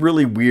 It's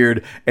really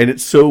weird, and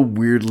it's so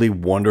weirdly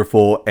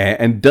wonderful,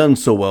 and done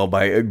so well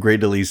by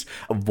Great Elise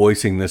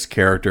voicing this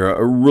character. I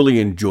really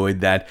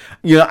enjoyed that.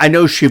 I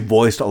know she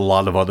voiced a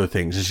lot of other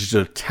things, and she's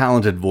a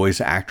talented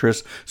voice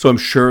actress, so I'm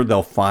sure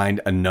they'll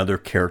find another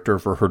character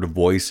for her to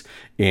voice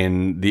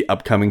in the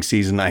upcoming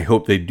season. I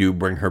hope they do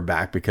bring her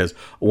back, because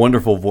a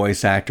wonderful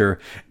voice actor,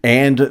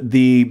 and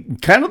the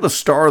kind of the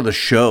star of the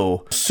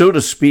show, so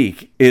to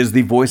speak, is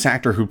the voice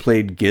actor who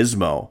played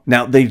Gizmo.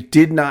 Now, they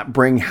did not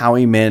bring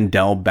Howie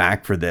Mandel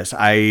back for this.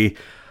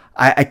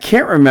 I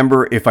can't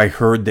remember if I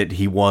heard that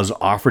he was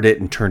offered it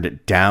and turned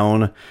it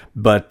down,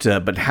 but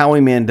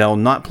Howie Mandel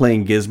not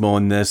playing Gizmo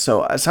in this,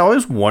 so I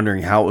was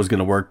wondering how it was going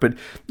to work. But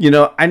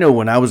I know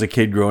when I was a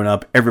kid growing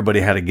up,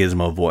 everybody had a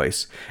Gizmo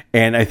voice,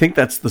 and I think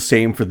that's the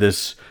same for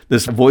this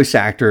voice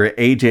actor,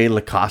 AJ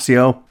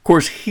Lacasio. Of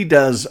course, he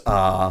does.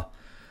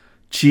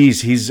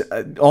 He's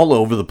all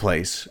over the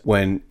place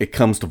when it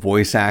comes to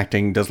voice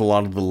acting. Does a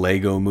lot of the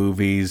Lego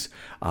movies.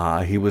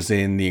 He was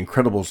in The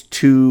Incredibles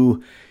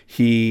 2.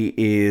 He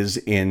is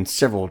in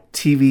several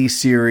TV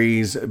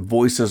series,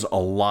 voices a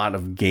lot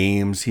of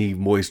games. He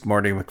voiced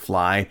Marty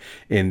McFly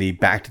in the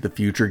Back to the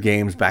Future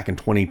games back in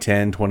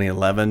 2010,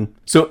 2011.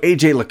 So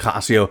AJ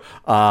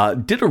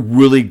Lacasio did a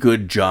really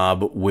good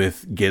job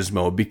with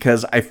Gizmo,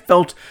 because I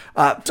felt,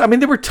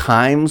 there were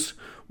times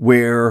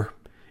where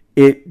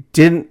it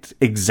didn't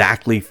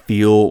exactly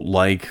feel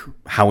like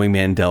Howie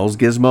Mandel's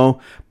Gizmo,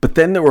 but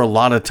then there were a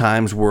lot of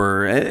times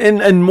where,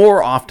 and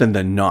more often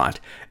than not,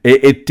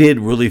 it did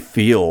really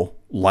feel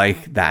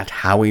like that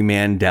Howie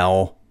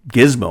Mandel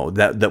Gizmo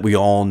that we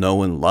all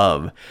know and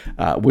love,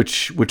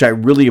 which I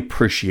really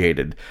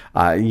appreciated.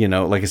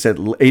 Like I said,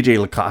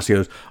 AJ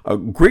Lacasio's a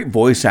great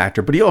voice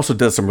actor, but he also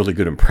does some really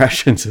good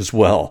impressions as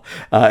well.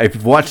 If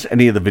you've watched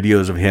any of the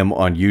videos of him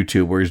on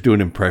YouTube where he's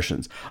doing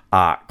impressions,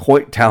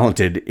 quite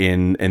talented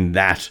in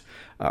that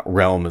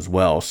realm as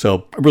well.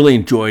 So I really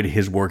enjoyed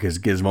his work as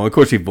Gizmo. Of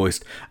course, he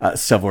voiced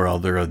several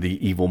other of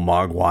the evil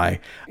Mogwai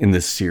in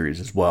this series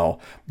as well.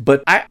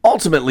 But I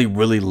ultimately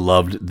really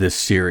loved this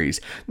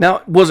series.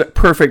 Now, was it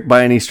perfect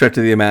by any stretch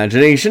of the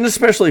imagination,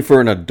 especially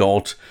for an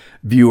adult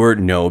viewer?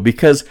 No,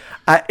 because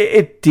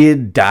it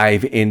did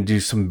dive into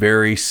some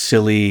very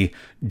silly,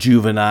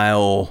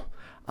 juvenile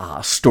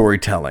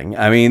storytelling.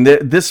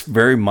 This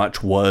very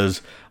much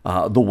was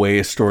the way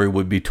a story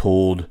would be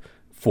told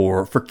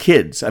for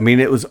kids.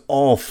 It was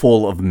all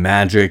full of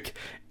magic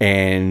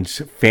and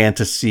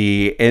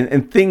fantasy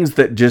and things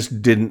that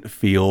just didn't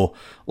feel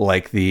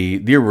like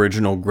the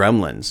original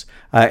Gremlins.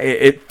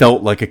 It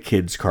felt like a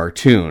kid's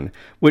cartoon,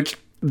 which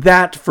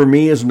that for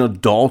me as an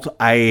adult,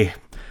 I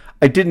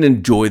didn't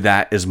enjoy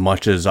that as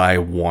much as I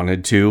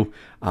wanted to.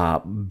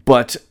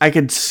 But I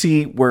could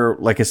see where,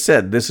 like I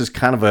said, this is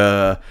kind of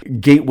a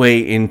gateway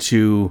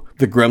into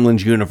the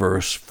Gremlins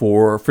universe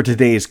for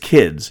today's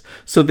kids.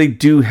 So they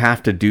do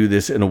have to do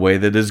this in a way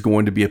that is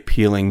going to be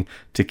appealing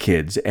to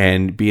kids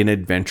and be an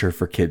adventure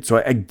for kids.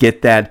 So I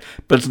get that,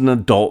 but as an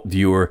adult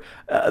viewer,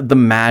 the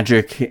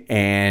magic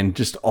and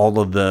just all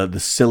of the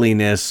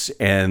silliness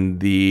and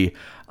the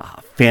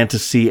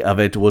fantasy of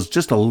it was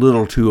just a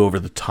little too over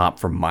the top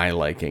for my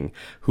liking,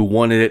 who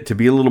wanted it to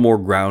be a little more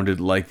grounded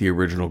like the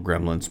original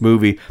Gremlins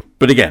movie.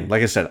 But again,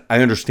 like I said,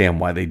 I understand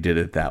why they did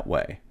it that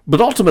way.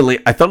 But ultimately,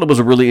 I thought it was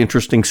a really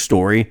interesting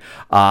story.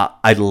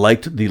 I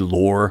liked the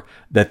lore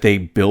that they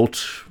built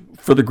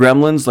for the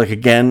Gremlins. Like,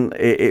 again,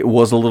 it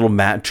was a little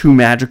too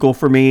magical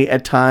for me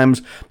at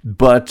times,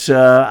 but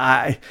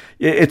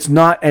it's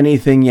not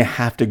anything you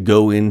have to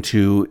go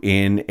into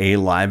in a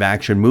live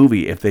action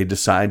movie. If they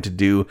decide to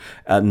do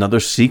another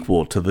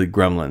sequel to the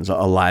Gremlins,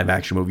 a live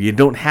action movie, you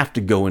don't have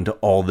to go into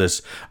all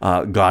this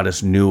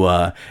Goddess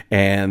Nua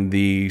and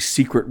the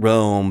Secret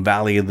Realm,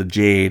 Valley of the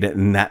Jade,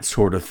 and that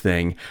sort of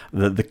thing.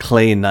 The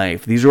clay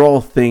knife. These are all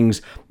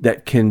things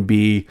that can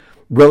be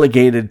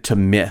relegated to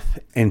myth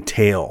and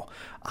tale.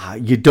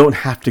 You don't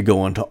have to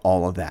go into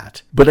all of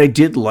that. But I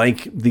did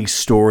like the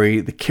story.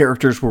 The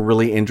characters were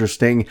really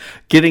interesting.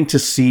 Getting to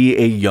see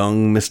a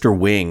young Mr.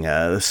 Wing,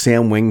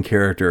 Sam Wing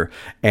character.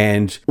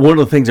 And one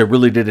of the things I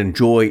really did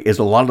enjoy is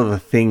a lot of the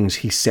things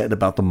he said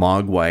about the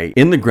Mogwai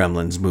in the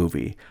Gremlins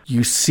movie.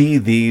 You see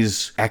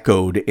these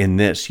echoed in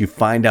this. You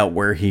find out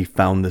where he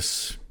found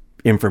this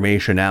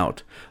information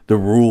out. The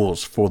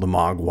rules for the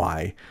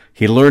Mogwai.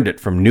 He learned it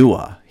from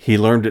Nua. He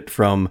learned it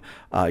from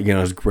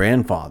his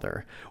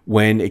grandfather.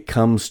 When it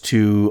comes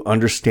to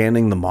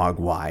understanding the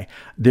Mogwai,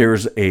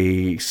 there's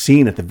a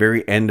scene at the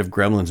very end of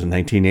Gremlins in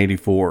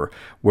 1984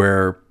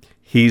 where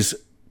he's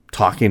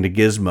talking to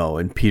Gizmo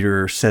and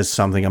Peter says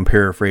something, I'm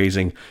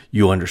paraphrasing,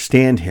 you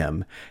understand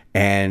him.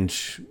 And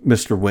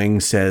Mr. Wing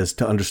says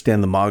to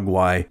understand the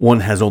Mogwai, one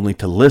has only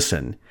to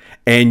listen.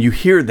 And you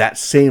hear that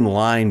same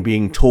line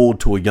being told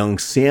to a young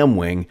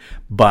Samwing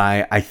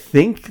by, I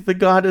think, the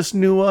goddess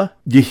Nua.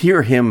 You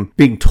hear him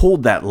being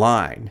told that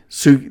line.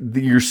 So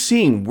you're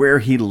seeing where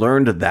he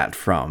learned that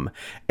from.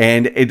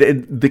 And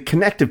the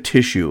connective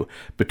tissue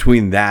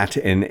between that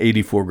and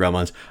 84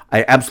 Gremlins,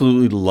 I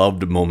absolutely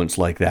loved moments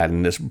like that.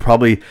 And this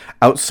probably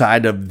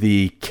outside of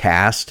the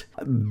cast,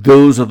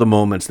 those are the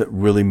moments that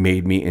really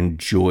made me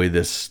enjoy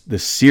this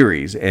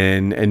series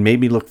and made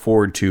me look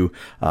forward to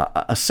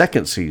a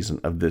second season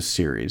of this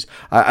series.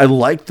 I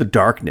liked the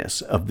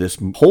darkness of this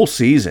whole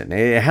season.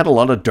 It had a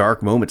lot of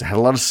dark moments. It had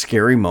a lot of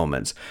scary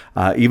moments,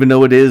 even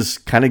though it is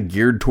kind of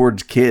geared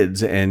towards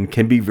kids and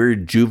can be very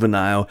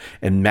juvenile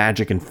and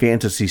magic and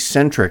fantasy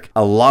centric.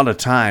 A lot of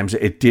times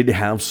it did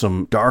have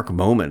some dark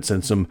moments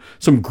and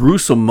some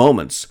gruesome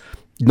moments.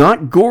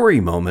 Not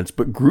gory moments,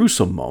 but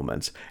gruesome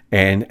moments.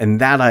 And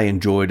that I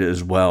enjoyed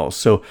as well.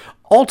 So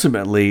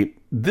ultimately,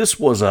 this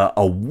was a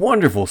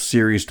wonderful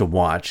series to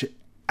watch.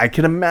 I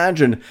can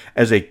imagine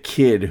as a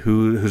kid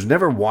who's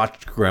never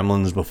watched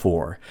Gremlins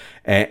before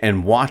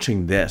and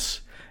watching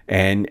this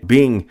and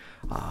being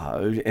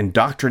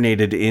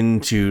indoctrinated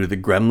into the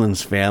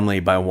Gremlins family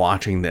by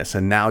watching this.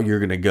 And now you're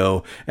going to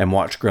go and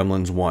watch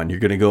Gremlins 1. You're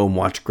going to go and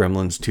watch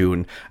Gremlins 2.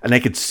 And I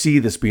could see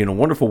this being a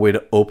wonderful way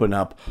to open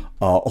up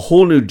a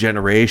whole new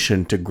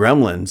generation to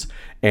Gremlins.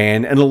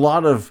 And a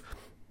lot of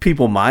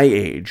people my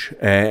age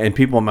and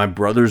people my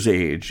brother's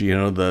age,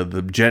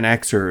 the Gen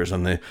Xers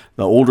and the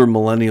older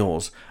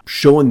millennials,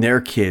 showing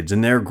their kids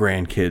and their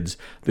grandkids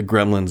the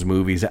Gremlins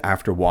movies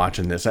after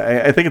watching this.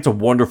 I think it's a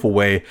wonderful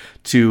way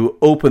to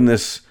open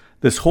this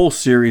whole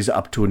series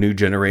up to a new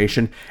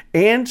generation.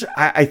 And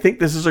I think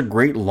this is a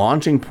great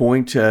launching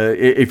point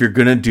if you're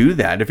going to do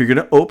that, if you're going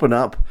to open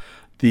up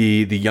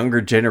the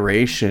younger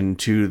generation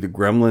to the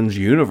Gremlins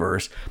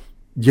universe.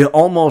 You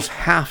almost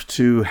have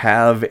to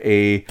have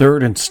a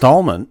third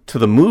installment to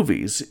the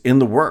movies in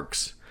the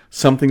works.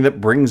 Something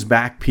that brings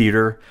back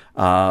Peter,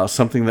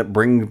 something that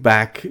brings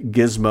back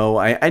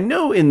Gizmo. I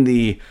know in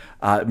the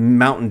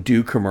Mountain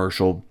Dew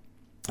commercial,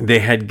 they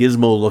had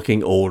Gizmo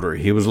looking older.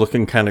 He was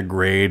looking kind of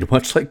grayed,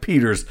 much like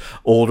Peter's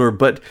older.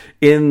 But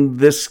in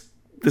this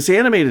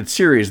animated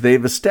series,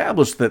 they've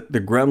established that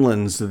the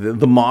Gremlins,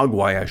 the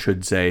Mogwai, I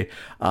should say,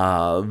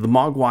 the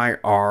Mogwai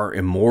are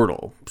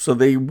immortal. So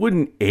they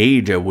wouldn't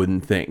age, I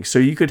wouldn't think. So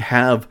you could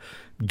have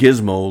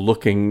Gizmo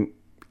looking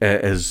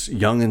as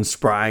young and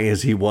spry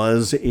as he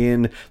was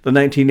in the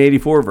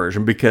 1984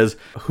 version, because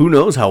who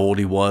knows how old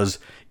he was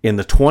in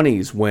the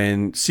 20s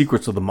when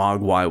Secrets of the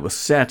Mogwai was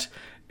set.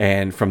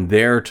 And from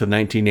there to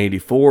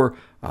 1984,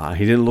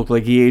 he didn't look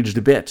like he aged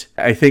a bit.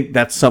 I think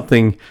that's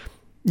something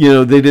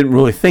they didn't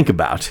really think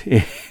about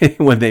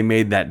when they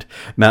made that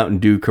Mountain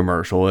Dew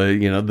commercial.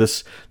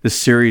 This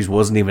series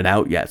wasn't even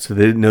out yet, so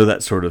they didn't know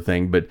that sort of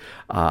thing. But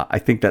I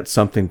think that's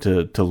something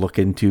to look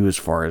into as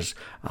far as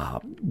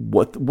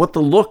what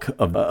the look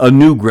of a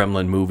new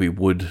Gremlin movie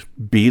would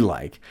be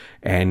like,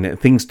 and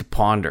things to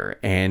ponder.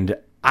 And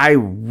I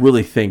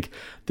really think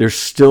there's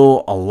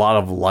still a lot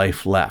of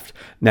life left.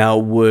 Now,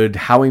 would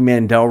Howie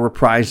Mandel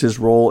reprise his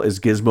role as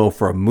Gizmo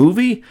for a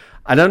movie?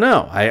 I don't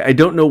know. I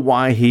don't know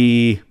why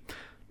he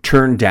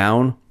turned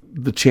down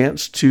the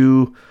chance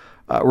to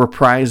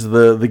reprise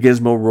the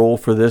Gizmo role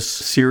for this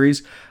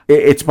series.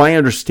 It's my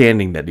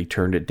understanding that he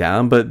turned it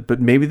down, but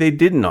maybe they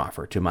didn't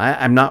offer it to him.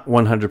 I'm not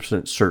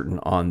 100% certain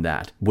on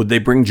that. Would they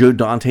bring Joe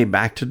Dante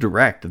back to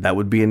direct? That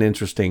would be an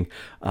interesting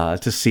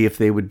to see if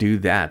they would do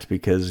that,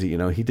 because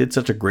he did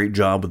such a great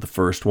job with the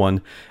first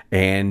one,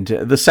 and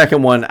the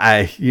second one,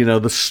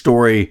 the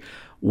story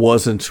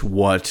wasn't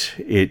what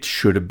it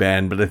should have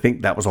been, but I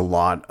think that was a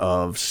lot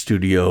of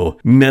studio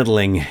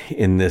meddling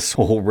in this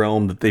whole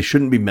realm that they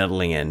shouldn't be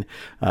meddling in.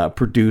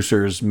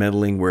 Producers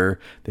meddling where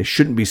they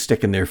shouldn't be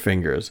sticking their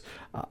fingers.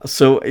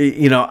 So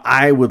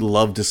I would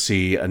love to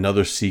see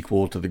another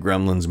sequel to the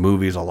Gremlins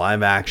movies, a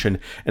live action,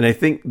 and I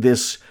think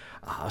this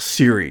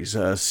series,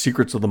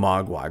 Secrets of the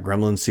Mogwai,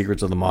 Gremlins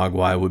Secrets of the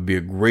Mogwai, would be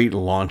a great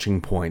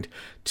launching point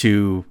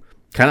to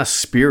kind of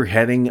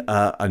spearheading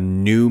a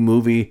new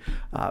movie,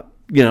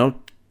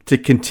 to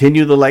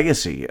continue the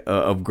legacy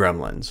of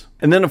Gremlins.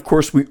 And then, of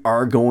course, we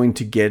are going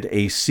to get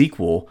a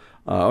sequel,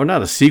 or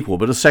not a sequel,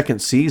 but a second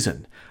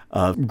season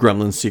of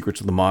Gremlins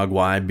Secrets of the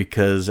Mogwai,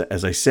 because,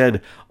 as I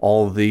said,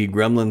 all the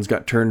Gremlins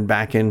got turned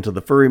back into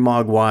the furry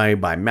Mogwai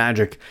by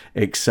magic,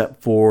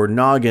 except for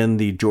Noggin,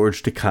 the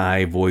George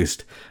Takei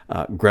voiced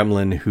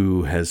Gremlin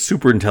who has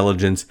super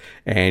intelligence,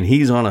 and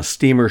he's on a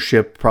steamer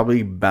ship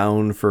probably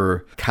bound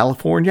for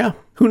California.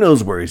 Who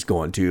knows where he's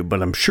going to,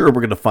 but I'm sure we're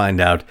going to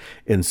find out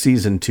in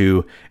season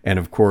 2. And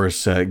of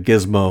course,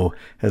 Gizmo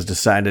has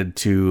decided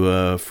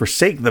to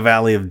forsake the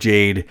Valley of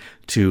Jade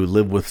to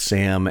live with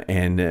Sam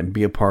and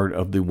be a part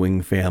of the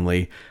Wing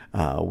family,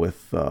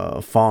 with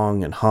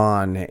Fong and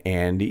Han,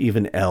 and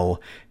even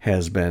Elle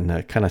has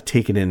been kind of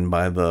taken in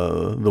by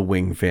the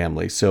Wing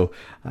family. So,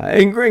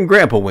 and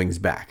Grandpa Wing's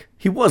back.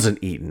 He wasn't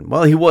eaten.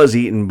 Well, he was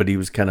eaten, but he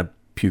was kind of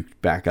puked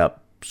back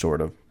up,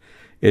 sort of.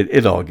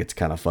 It all gets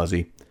kind of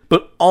fuzzy.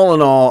 But all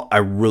in all, I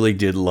really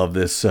did love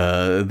this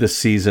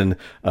season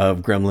of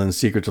Gremlins: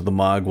 Secrets of the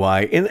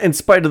Mogwai. In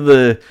spite of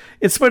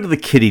the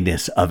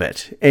kiddiness of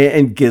it,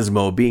 and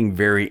Gizmo being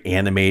very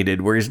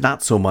animated, where he's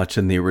not so much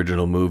in the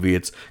original movie.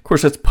 Of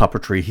course, it's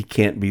puppetry. He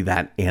can't be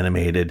that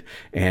animated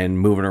and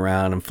moving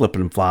around and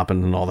flipping and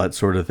flopping and all that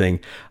sort of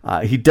thing.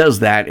 He does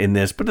that in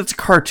this, but it's a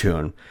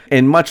cartoon.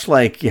 And much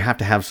like you have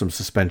to have some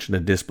suspension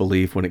of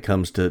disbelief when it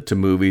comes to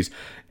movies,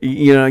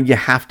 you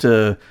have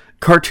to.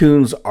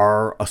 Cartoons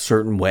are a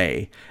certain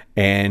way,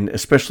 and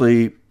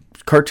especially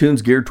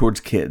cartoons geared towards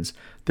kids.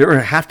 There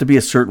have to be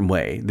a certain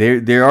way.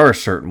 They are a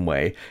certain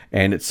way,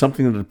 and it's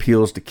something that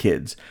appeals to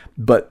kids.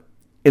 But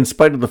in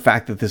spite of the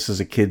fact that this is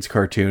a kids'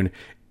 cartoon,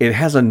 it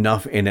has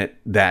enough in it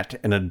that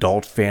an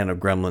adult fan of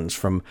Gremlins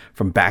from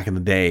back in the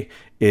day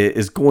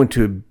is going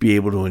to be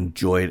able to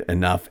enjoy it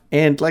enough.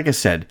 And like I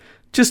said,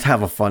 just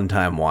have a fun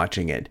time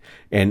watching it.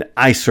 And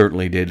I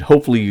certainly did.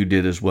 Hopefully you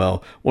did as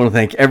well. I want to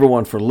thank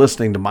everyone for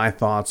listening to my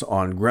thoughts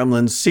on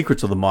Gremlins: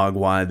 Secrets of the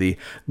Mogwai, the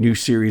new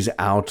series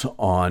out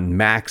on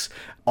Max.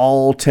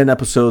 All 10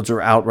 episodes are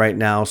out right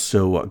now,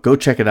 so go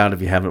check it out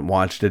if you haven't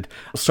watched it.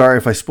 Sorry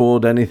if I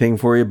spoiled anything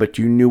for you, but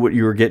you knew what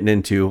you were getting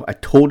into. I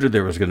told you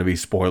there was going to be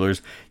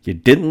spoilers. You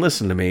didn't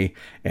listen to me,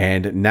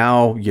 and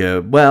now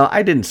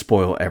I didn't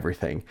spoil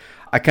everything.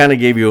 I kind of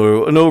gave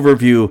you an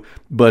overview,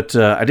 but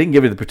I didn't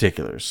give you the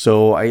particulars.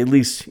 So I at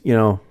least,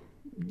 you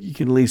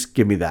can at least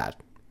give me that.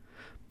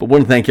 But I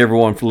want to thank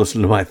everyone for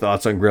listening to my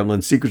thoughts on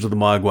Gremlins: Secrets of the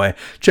Mogwai.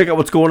 Check out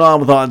what's going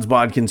on with Odds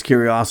Bodkin's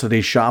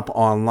Curiosity Shop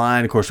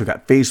online. Of course, we've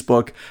got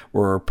Facebook.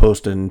 We're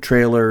posting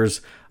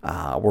trailers.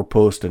 We're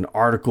posting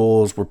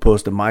articles. We're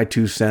posting my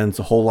 2 cents,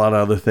 a whole lot of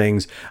other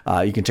things.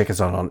 You can check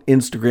us out on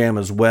Instagram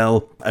as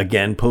well.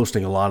 Again,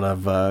 posting a lot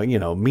of,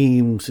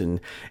 memes and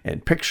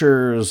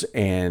pictures,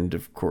 and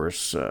of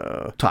course,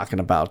 talking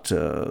about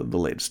the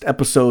latest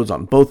episodes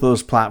on both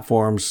those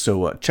platforms.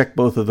 So check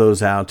both of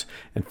those out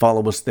and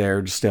follow us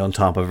there. Just stay on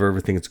top of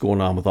everything that's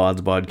going on with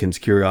Odds Bodkin's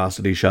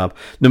Curiosity Shop.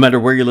 No matter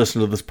where you listen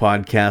to this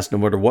podcast, no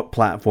matter what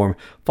platform,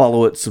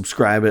 follow it,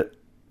 subscribe it,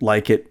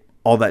 like it,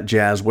 all that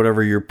jazz,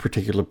 whatever your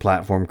particular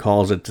platform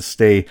calls it, to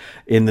stay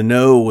in the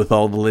know with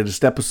all the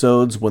latest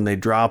episodes when they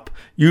drop,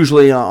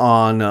 usually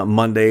on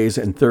Mondays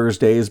and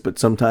Thursdays, but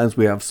sometimes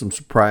we have some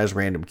surprise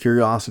random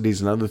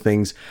curiosities and other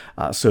things,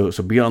 so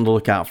be on the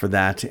lookout for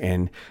that.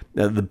 And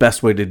the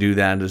best way to do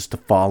that is to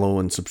follow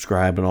and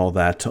subscribe and all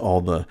that to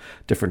all the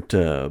different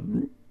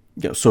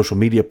social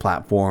media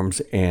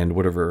platforms and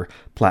whatever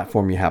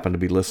platform you happen to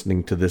be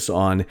listening to this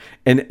on.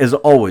 And as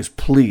always,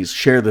 please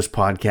share this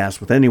podcast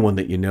with anyone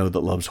that you know that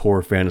loves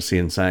horror, fantasy,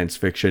 and science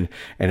fiction.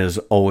 And as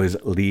always,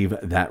 leave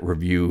that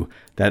review.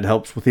 That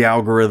helps with the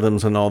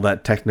algorithms and all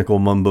that technical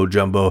mumbo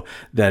jumbo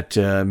that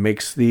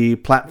makes the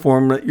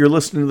platform that you're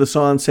listening to this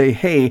on say,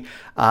 hey,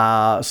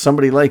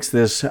 somebody likes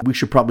this. We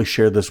should probably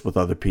share this with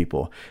other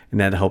people. And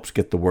that helps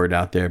get the word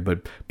out there.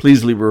 But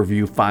please leave a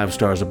review. 5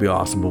 stars would be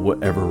awesome. But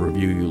whatever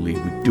review you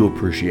leave, we do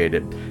appreciate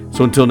it.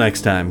 So until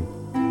next time.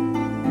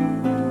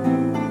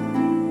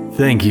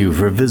 Thank you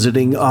for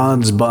visiting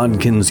Odds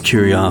Bodkin's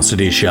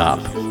Curiosity Shop.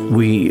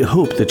 We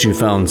hope that you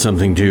found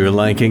something to your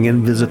liking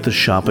and visit the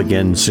shop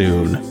again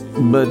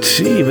soon. But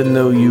even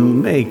though you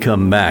may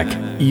come back,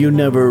 you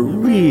never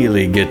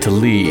really get to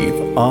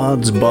leave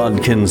Odds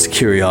Bodkin's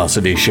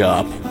Curiosity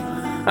Shop.